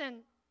 Listen,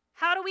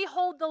 how do we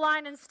hold the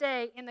line and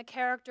stay in the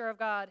character of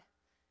God?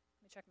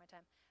 Let me check my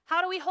time.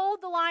 How do we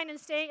hold the line and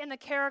stay in the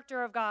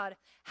character of God?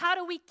 How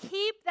do we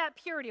keep that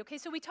purity? Okay,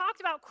 so we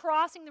talked about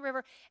crossing the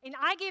river, and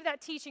I gave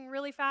that teaching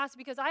really fast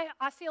because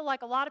I feel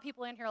like a lot of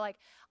people in here are like,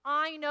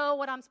 I know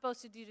what I'm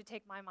supposed to do to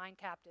take my mind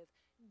captive.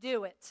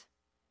 Do it.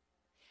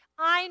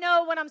 I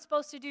know what I'm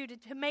supposed to do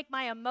to make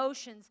my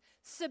emotions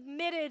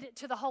submitted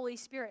to the Holy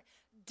Spirit.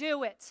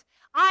 Do it.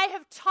 I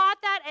have taught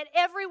that at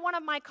every one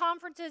of my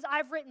conferences.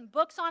 I've written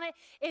books on it.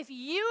 If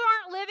you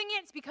aren't living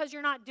it, it's because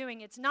you're not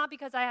doing it. It's not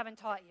because I haven't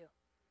taught you.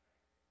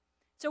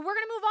 So we're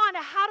going to move on to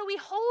how do we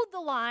hold the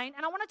line,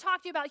 and I want to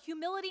talk to you about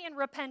humility and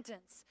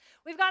repentance.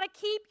 We've got to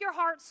keep your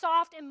heart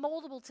soft and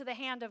moldable to the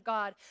hand of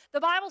God.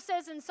 The Bible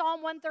says in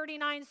Psalm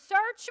 139,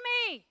 search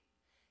me,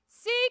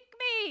 seek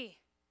me.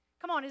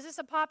 Come on, is this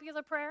a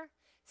popular prayer?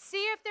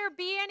 See if there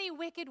be any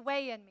wicked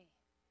way in me.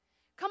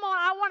 Come on,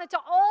 I want it to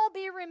all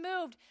be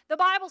removed. The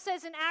Bible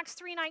says in Acts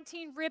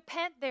 3:19,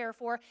 repent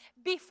therefore.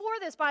 Before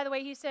this, by the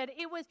way, he said,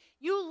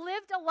 you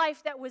lived a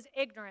life that was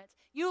ignorant.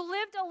 You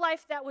lived a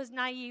life that was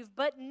naive,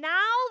 but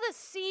now the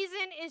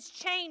season is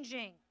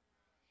changing.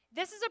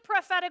 This is a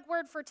prophetic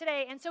word for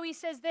today. And so he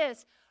says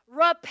this,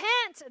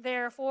 repent,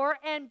 therefore,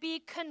 and be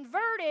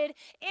converted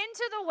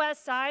into the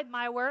west side,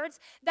 my words,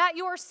 that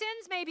your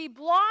sins may be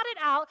blotted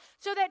out,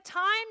 so that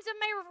times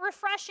of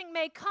refreshing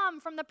may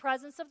come from the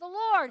presence of the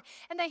Lord,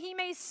 and that he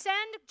may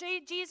send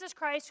Jesus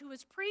Christ, who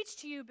was preached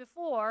to you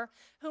before,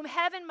 whom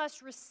heaven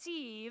must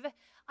receive,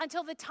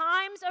 until the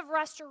times of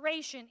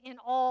restoration in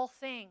all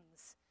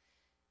things.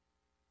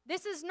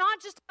 This is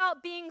not just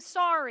about being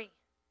sorry.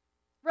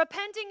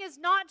 Repenting is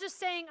not just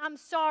saying, I'm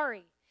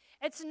sorry.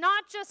 It's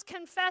not just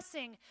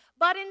confessing,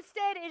 but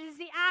instead it is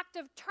the act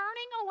of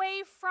turning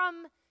away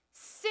from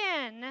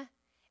sin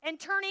and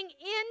turning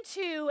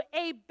into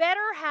a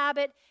better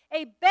habit,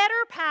 a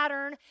better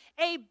pattern,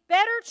 a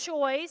better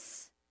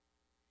choice.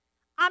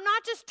 I'm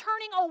not just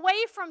turning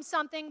away from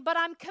something, but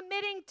I'm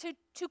committing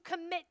to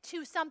commit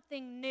to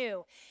something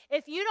new.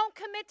 If you don't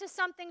commit to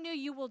something new,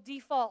 you will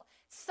default.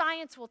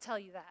 Science will tell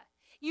you that.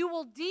 You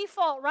will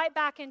default right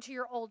back into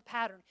your old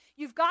pattern.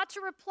 You've got to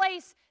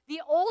replace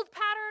the old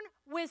pattern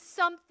with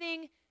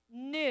something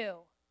new.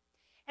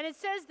 And it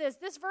says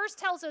this verse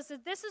tells us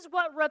that this is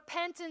what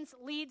repentance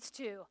leads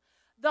to.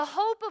 The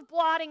hope of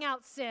blotting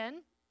out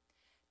sin,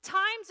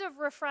 times of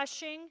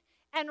refreshing,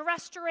 and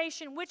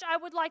restoration, which I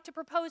would like to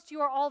propose to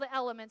you are all the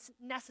elements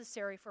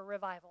necessary for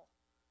revival.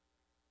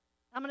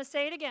 I'm going to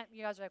say it again.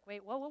 You guys are like,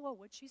 wait, whoa,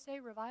 what'd she say,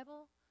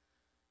 revival?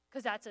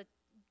 Because that's a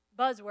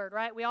buzzword,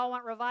 right? We all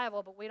want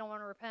revival, but we don't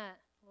want to repent.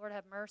 Lord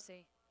have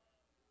mercy.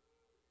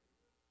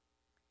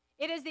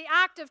 It is the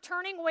act of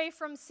turning away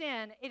from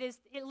sin.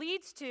 It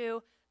leads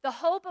to the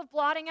hope of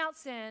blotting out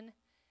sin,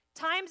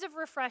 times of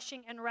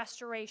refreshing, and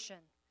restoration.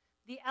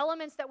 The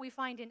elements that we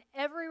find in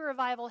every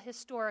revival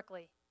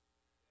historically.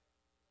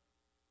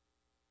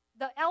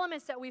 The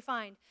elements that we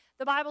find.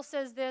 The Bible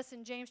says this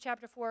in James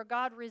chapter 4,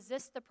 God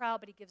resists the proud,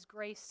 but he gives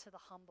grace to the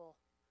humble.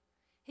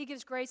 He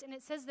gives grace, and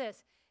it says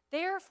this,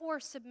 therefore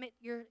submit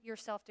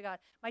yourself to God.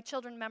 My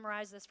children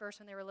memorized this verse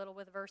when they were little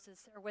with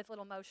verses, or with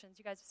little motions.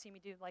 You guys have seen me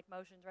do like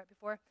motions right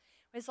before.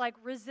 It's like,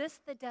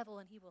 resist the devil,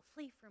 and he will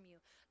flee from you.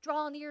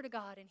 Draw near to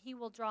God, and he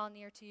will draw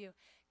near to you.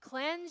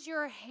 Cleanse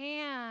your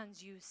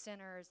hands, you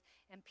sinners,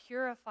 and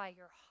purify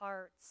your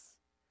hearts,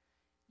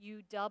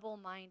 you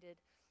double-minded.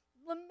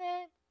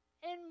 Lament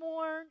and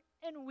mourn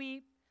and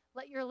weep.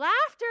 Let your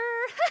laughter,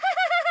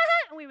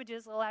 and we would do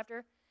this little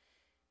laughter,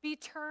 be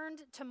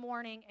turned to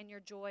mourning and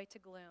your joy to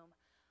gloom.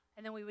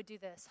 And then we would do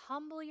this.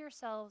 Humble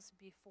yourselves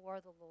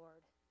before the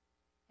Lord,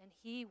 and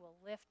he will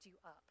lift you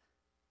up.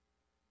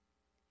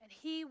 And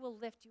he will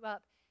lift you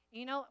up.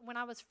 You know, when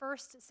I was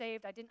first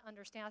saved, I didn't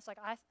understand. It's like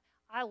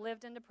I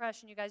lived in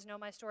depression. You guys know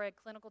my story. I had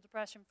clinical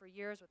depression for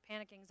years with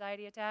panic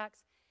anxiety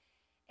attacks.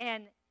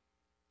 And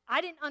I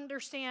didn't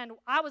understand.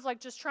 I was like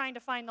just trying to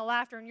find the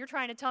laughter, and you're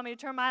trying to tell me to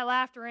turn my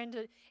laughter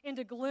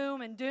into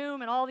gloom and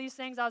doom and all these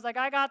things. I was like,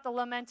 I got the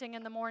lamenting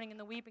in the morning and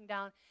the weeping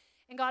down.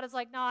 And God is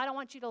like, no, I don't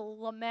want you to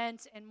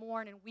lament and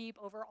mourn and weep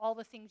over all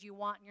the things you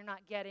want and you're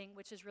not getting,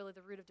 which is really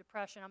the root of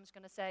depression. I'm just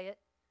going to say it.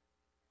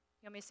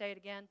 You want me to say it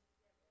again?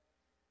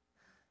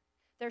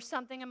 There's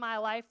something in my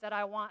life that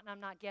I want and I'm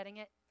not getting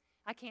it.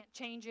 I can't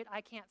change it.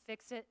 I can't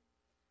fix it.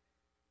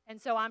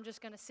 And so I'm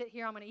just going to sit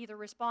here. I'm going to either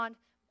respond.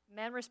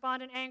 Men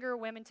respond in anger.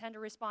 Women tend to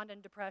respond in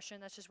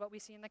depression. That's just what we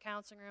see in the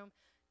counseling room.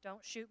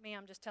 Don't shoot me.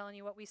 I'm just telling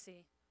you what we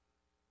see.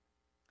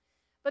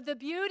 But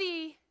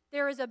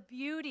there is a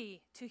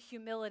beauty to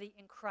humility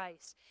in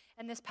Christ.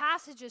 And this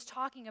passage is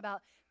talking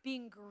about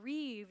being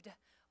grieved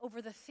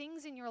over the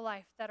things in your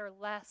life that are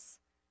less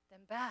than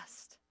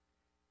best.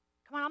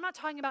 Come on, I'm not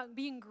talking about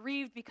being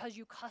grieved because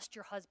you cussed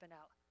your husband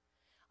out.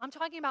 I'm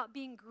talking about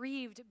being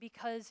grieved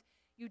because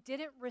you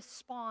didn't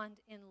respond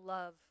in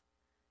love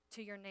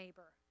to your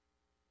neighbor.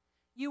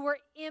 You were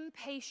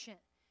impatient.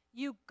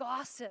 You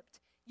gossiped.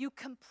 You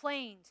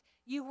complained.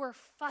 You were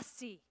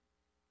fussy.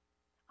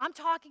 I'm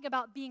talking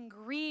about being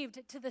grieved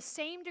to the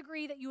same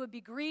degree that you would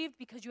be grieved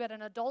because you had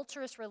an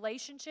adulterous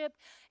relationship.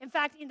 In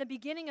fact, in the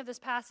beginning of this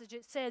passage,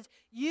 it says,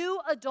 you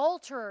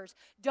adulterers,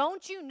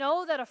 don't you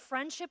know that a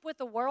friendship with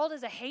the world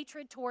is a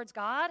hatred towards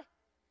God?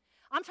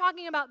 I'm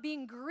talking about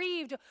being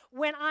grieved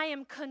when I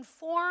am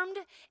conformed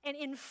and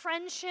in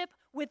friendship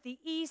with the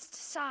east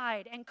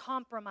side and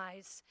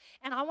compromise.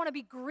 And I want to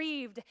be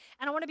grieved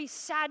and I want to be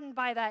saddened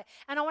by that.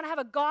 And I want to have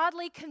a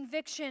godly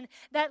conviction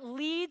that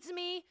leads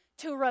me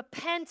to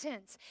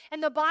repentance.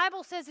 And the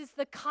Bible says it's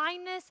the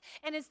kindness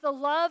and it's the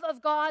love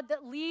of God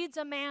that leads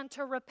a man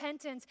to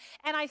repentance.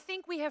 And I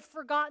think we have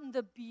forgotten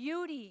the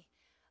beauty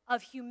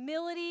of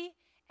humility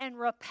and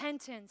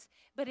repentance,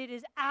 but it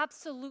is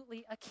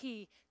absolutely a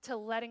key to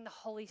letting the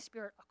Holy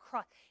Spirit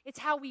across. It's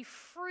how we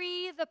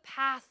free the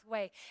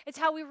pathway. It's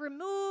how we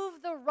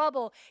remove the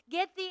rubble.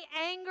 Get the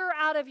anger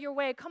out of your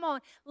way. Come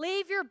on,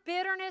 leave your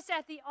bitterness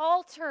at the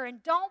altar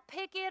and don't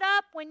pick it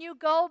up when you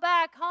go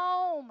back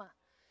home.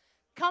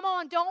 Come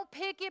on, don't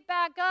pick it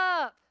back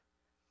up.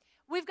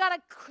 We've got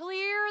to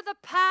clear the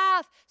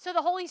path so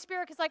the Holy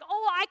Spirit is like,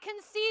 oh, I can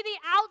see the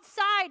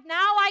outside.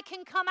 Now I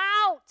can come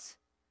out.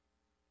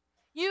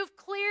 You've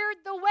cleared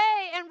the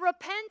way, and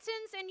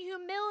repentance and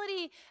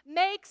humility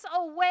makes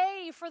a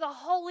way for the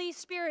Holy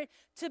Spirit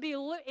to be,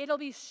 it'll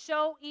be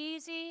so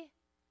easy,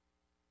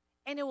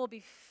 and it will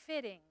be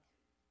fitting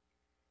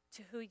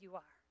to who you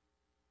are.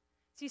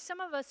 See, some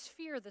of us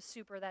fear the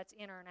super that's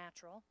inner and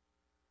natural.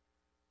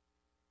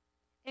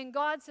 And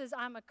God says,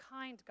 I'm a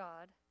kind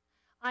God,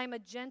 I'm a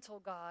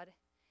gentle God,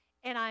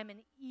 and I'm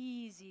an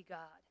easy God.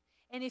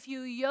 And if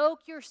you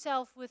yoke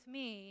yourself with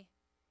me,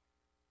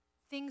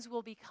 things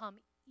will become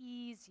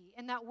easy.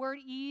 And that word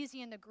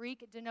easy in the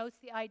Greek, it denotes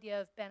the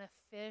idea of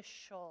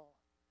beneficial.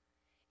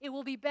 It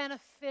will be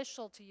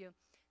beneficial to you.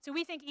 So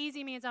we think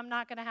easy means I'm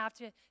not going to have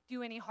to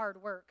do any hard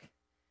work.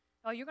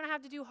 Oh, you're going to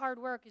have to do hard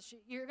work.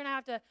 You're going to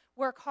have to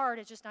work hard.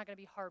 It's just not going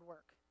to be hard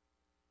work.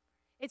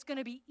 It's going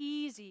to be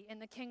easy in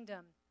the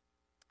kingdom.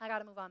 I got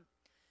to move on.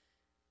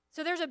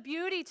 So there's a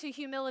beauty to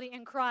humility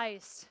in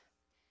Christ.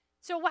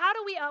 So how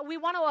do we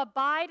want to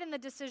abide in the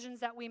decisions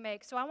that we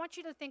make. So I want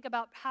you to think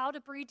about how to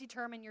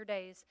predetermine your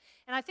days.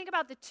 And I think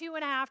about the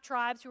 2.5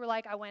 tribes who were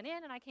like, I went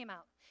in and I came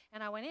out.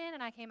 And I went in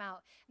and I came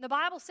out. And the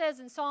Bible says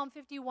in Psalm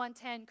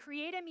 51:10,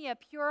 create in me a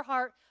pure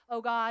heart,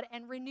 O God,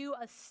 and renew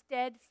a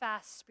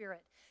steadfast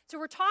spirit. So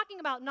we're talking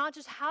about not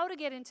just how to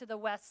get into the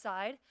west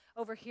side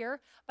over here,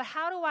 but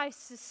how do I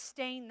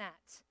sustain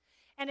that?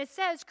 And it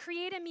says,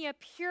 create in me a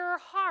pure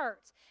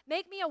heart.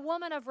 Make me a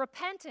woman of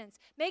repentance.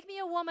 Make me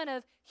a woman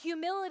of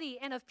humility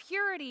and of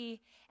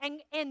purity.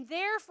 And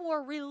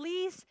therefore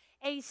release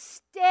a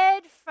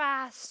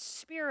steadfast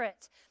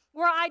spirit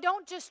where I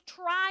don't just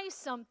try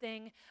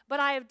something, but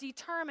I have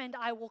determined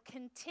I will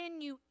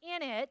continue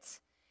in it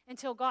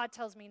until God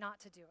tells me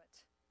not to do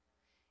it.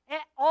 And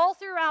all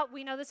throughout,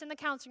 we know this in the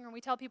counseling room, we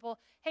tell people,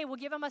 hey, we'll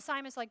give them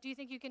assignments like, do you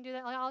think you can do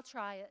that? Like, I'll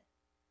try it.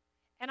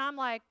 And I'm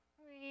like,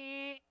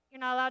 you're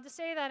not allowed to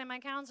say that in my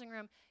counseling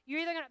room.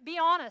 You're either going to be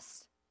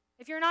honest.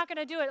 If you're not going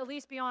to do it, at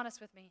least be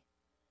honest with me.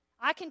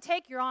 I can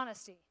take your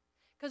honesty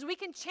because we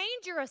can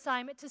change your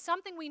assignment to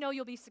something we know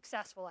you'll be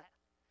successful at.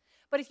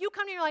 But if you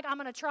come here like, I'm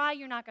going to try,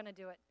 you're not going to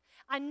do it.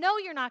 I know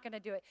you're not going to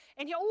do it.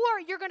 Or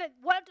you're going to,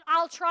 what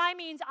I'll try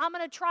means I'm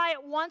going to try it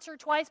once or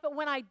twice, but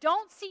when I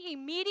don't see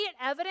immediate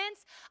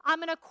evidence, I'm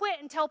going to quit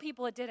and tell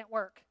people it didn't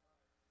work.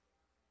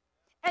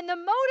 And the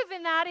motive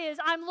in that is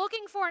I'm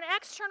looking for an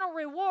external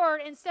reward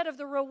instead of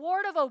the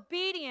reward of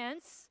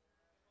obedience.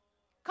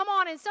 Come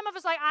on, and some of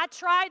us like, I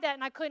tried that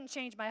and I couldn't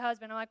change my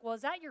husband. I'm like, well,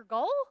 is that your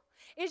goal?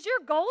 Is your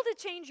goal to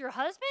change your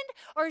husband,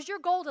 or is your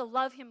goal to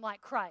love him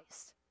like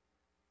Christ?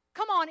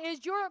 Come on,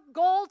 is your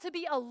goal to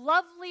be a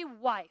lovely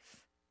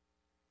wife?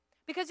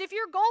 Because if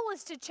your goal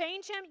is to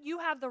change him, you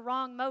have the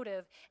wrong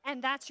motive,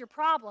 and that's your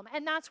problem.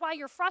 And that's why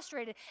you're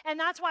frustrated, and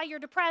that's why you're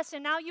depressed,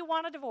 and now you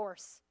want a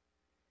divorce.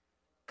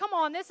 Come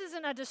on, this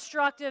isn't a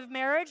destructive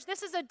marriage.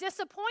 This is a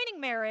disappointing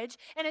marriage,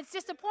 and it's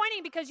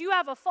disappointing because you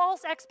have a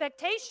false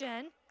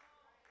expectation.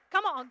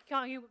 Come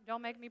on, you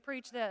don't make me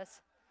preach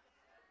this.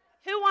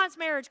 Who wants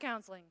marriage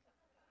counseling?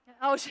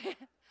 Oh, shit.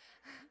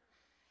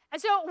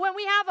 And so when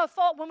we have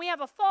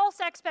a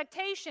false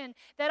expectation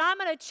that I'm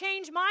going to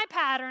change my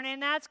pattern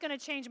and that's going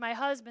to change my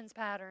husband's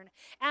pattern,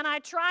 and I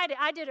tried it.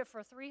 I did it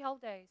for 3 whole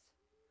days.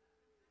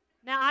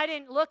 Now, I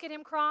didn't look at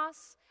him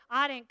cross.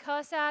 I didn't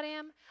cuss at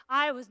him.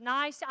 I was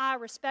nice. I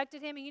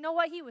respected him. And you know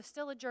what? He was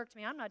still a jerk to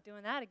me. I'm not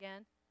doing that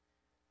again.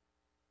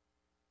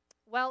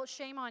 Well,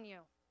 shame on you.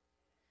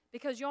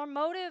 Because your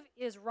motive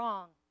is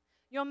wrong.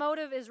 Your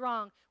motive is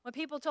wrong. When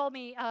people told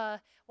me, well,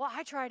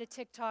 I tried a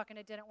TikTok and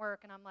it didn't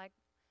work. And I'm like,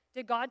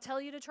 did God tell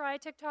you to try a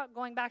TikTok?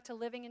 Going back to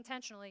living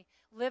intentionally,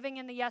 living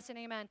in the yes and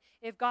amen.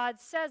 If God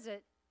says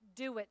it,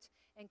 do it.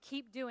 And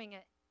keep doing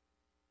it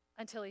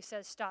until he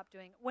says stop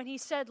doing it. When he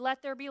said,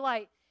 let there be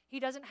light, he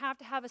doesn't have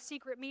to have a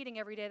secret meeting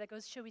every day that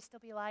goes, should we still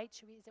be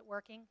light? Is it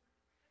working?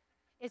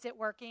 Is it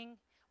working?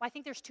 Well, I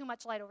think there's too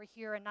much light over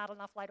here and not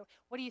enough light.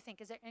 What do you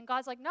think? Is it? And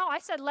God's like, no, I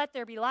said let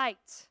there be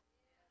light.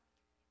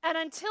 And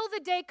until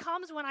the day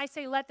comes when I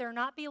say let there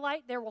not be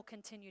light, there will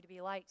continue to be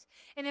light.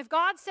 And if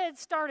God said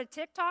start a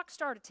TikTok,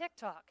 start a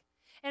TikTok.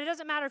 And it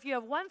doesn't matter if you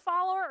have 1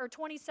 follower or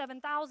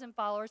 27,000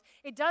 followers.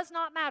 It does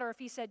not matter if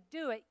he said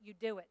do it, you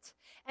do it.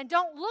 And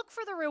don't look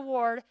for the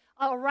reward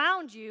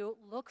around you.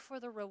 Look for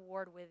the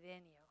reward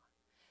within you.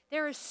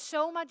 There is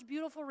so much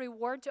beautiful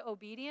reward to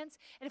obedience.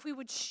 And if we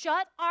would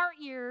shut our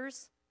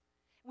ears,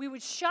 we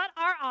would shut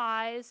our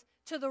eyes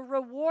to the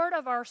reward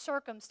of our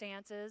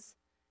circumstances.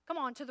 Come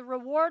on, to the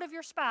reward of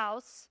your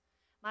spouse.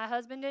 My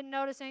husband didn't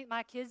notice anything.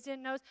 My kids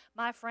didn't notice.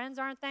 My friends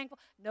aren't thankful.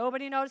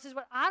 Nobody notices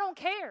what. I don't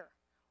care.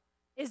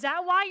 Is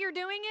that why you're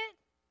doing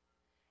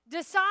it?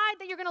 Decide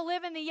that you're going to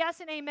live in the yes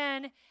and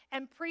amen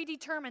and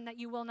predetermine that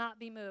you will not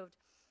be moved.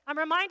 I'm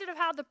reminded of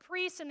how the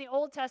priests in the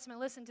Old Testament,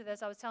 listen to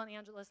this. I was telling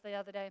Angelus the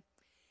other day.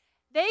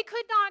 They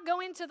could not go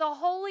into the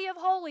Holy of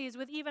Holies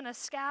with even a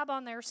scab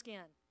on their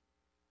skin.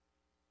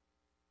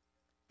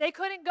 They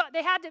couldn't go.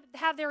 They had to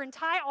have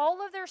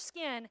all of their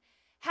skin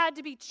had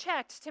to be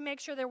checked to make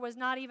sure there was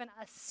not even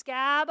a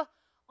scab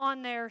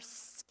on their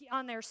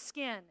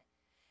skin,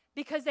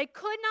 because they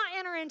could not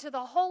enter into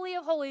the Holy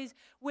of Holies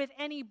with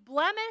any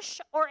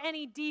blemish or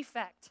any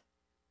defect.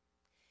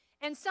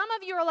 And some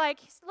of you are like,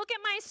 look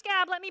at my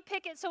scab, let me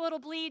pick it so it'll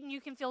bleed and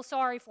you can feel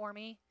sorry for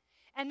me.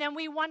 And then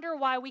we wonder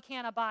why we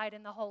can't abide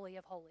in the Holy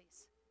of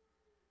Holies.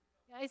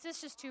 Is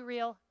this just too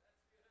real?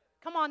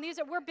 Come on,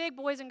 we're big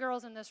boys and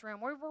girls in this room.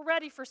 We're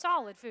ready for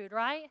solid food,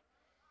 right?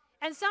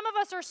 And some of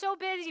us are so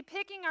busy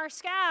picking our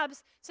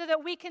scabs so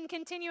that we can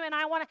continue,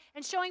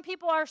 and showing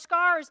people our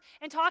scars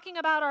and talking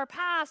about our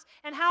past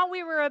and how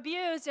we were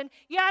abused. And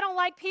I don't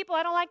like people.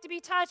 I don't like to be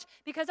touched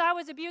because I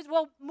was abused.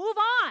 Well, move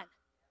on.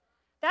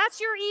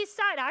 That's your east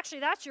side.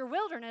 Actually, that's your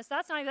wilderness.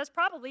 That's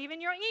probably even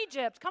your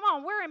Egypt. Come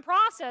on, we're in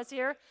process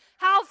here.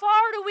 How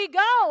far do we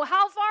go?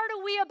 How far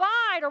do we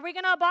abide? Are we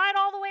going to abide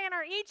all the way in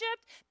our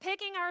Egypt,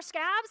 picking our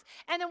scabs?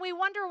 And then we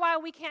wonder why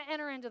we can't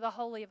enter into the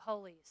Holy of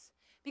Holies.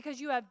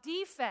 Because you have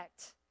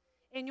defect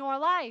in your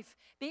life,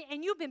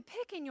 and you've been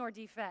picking your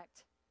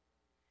defect.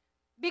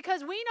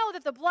 Because we know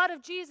that the blood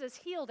of Jesus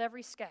healed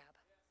every scab.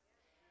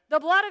 The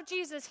blood of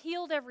Jesus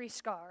healed every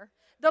scar.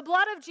 The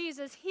blood of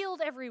Jesus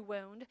healed every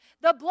wound.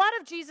 The blood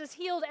of Jesus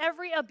healed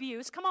every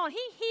abuse. Come on,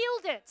 he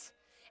healed it.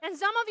 And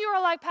some of you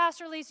are like,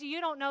 Pastor Lisa, you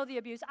don't know the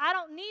abuse. I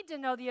don't need to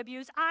know the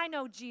abuse. I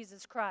know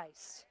Jesus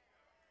Christ.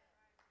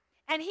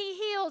 And he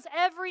heals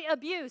every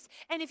abuse.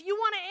 And if you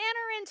want to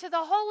enter into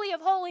the Holy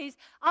of Holies,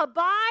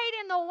 abide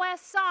in the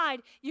west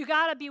side, you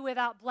got to be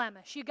without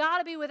blemish. You got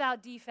to be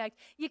without defect.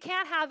 You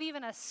can't have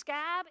even a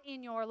scab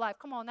in your life.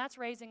 Come on, that's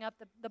raising up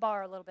the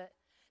bar a little bit.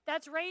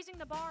 That's raising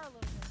the bar a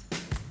little bit.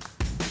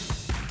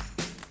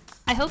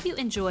 I hope you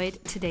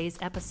enjoyed today's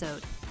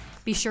episode.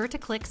 Be sure to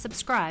click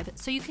subscribe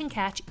so you can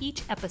catch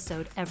each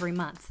episode every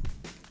month.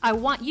 I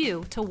want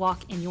you to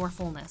walk in your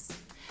fullness.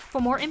 For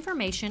more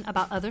information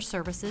about other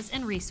services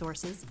and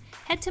resources,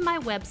 head to my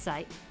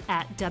website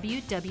at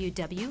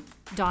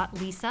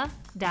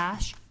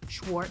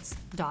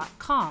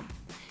www.lisa-schwartz.com.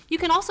 You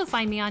can also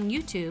find me on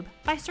YouTube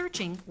by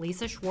searching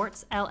Lisa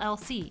Schwartz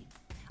LLC.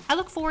 I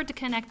look forward to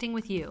connecting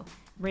with you.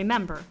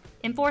 Remember,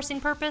 enforcing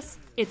purpose,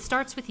 it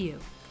starts with you.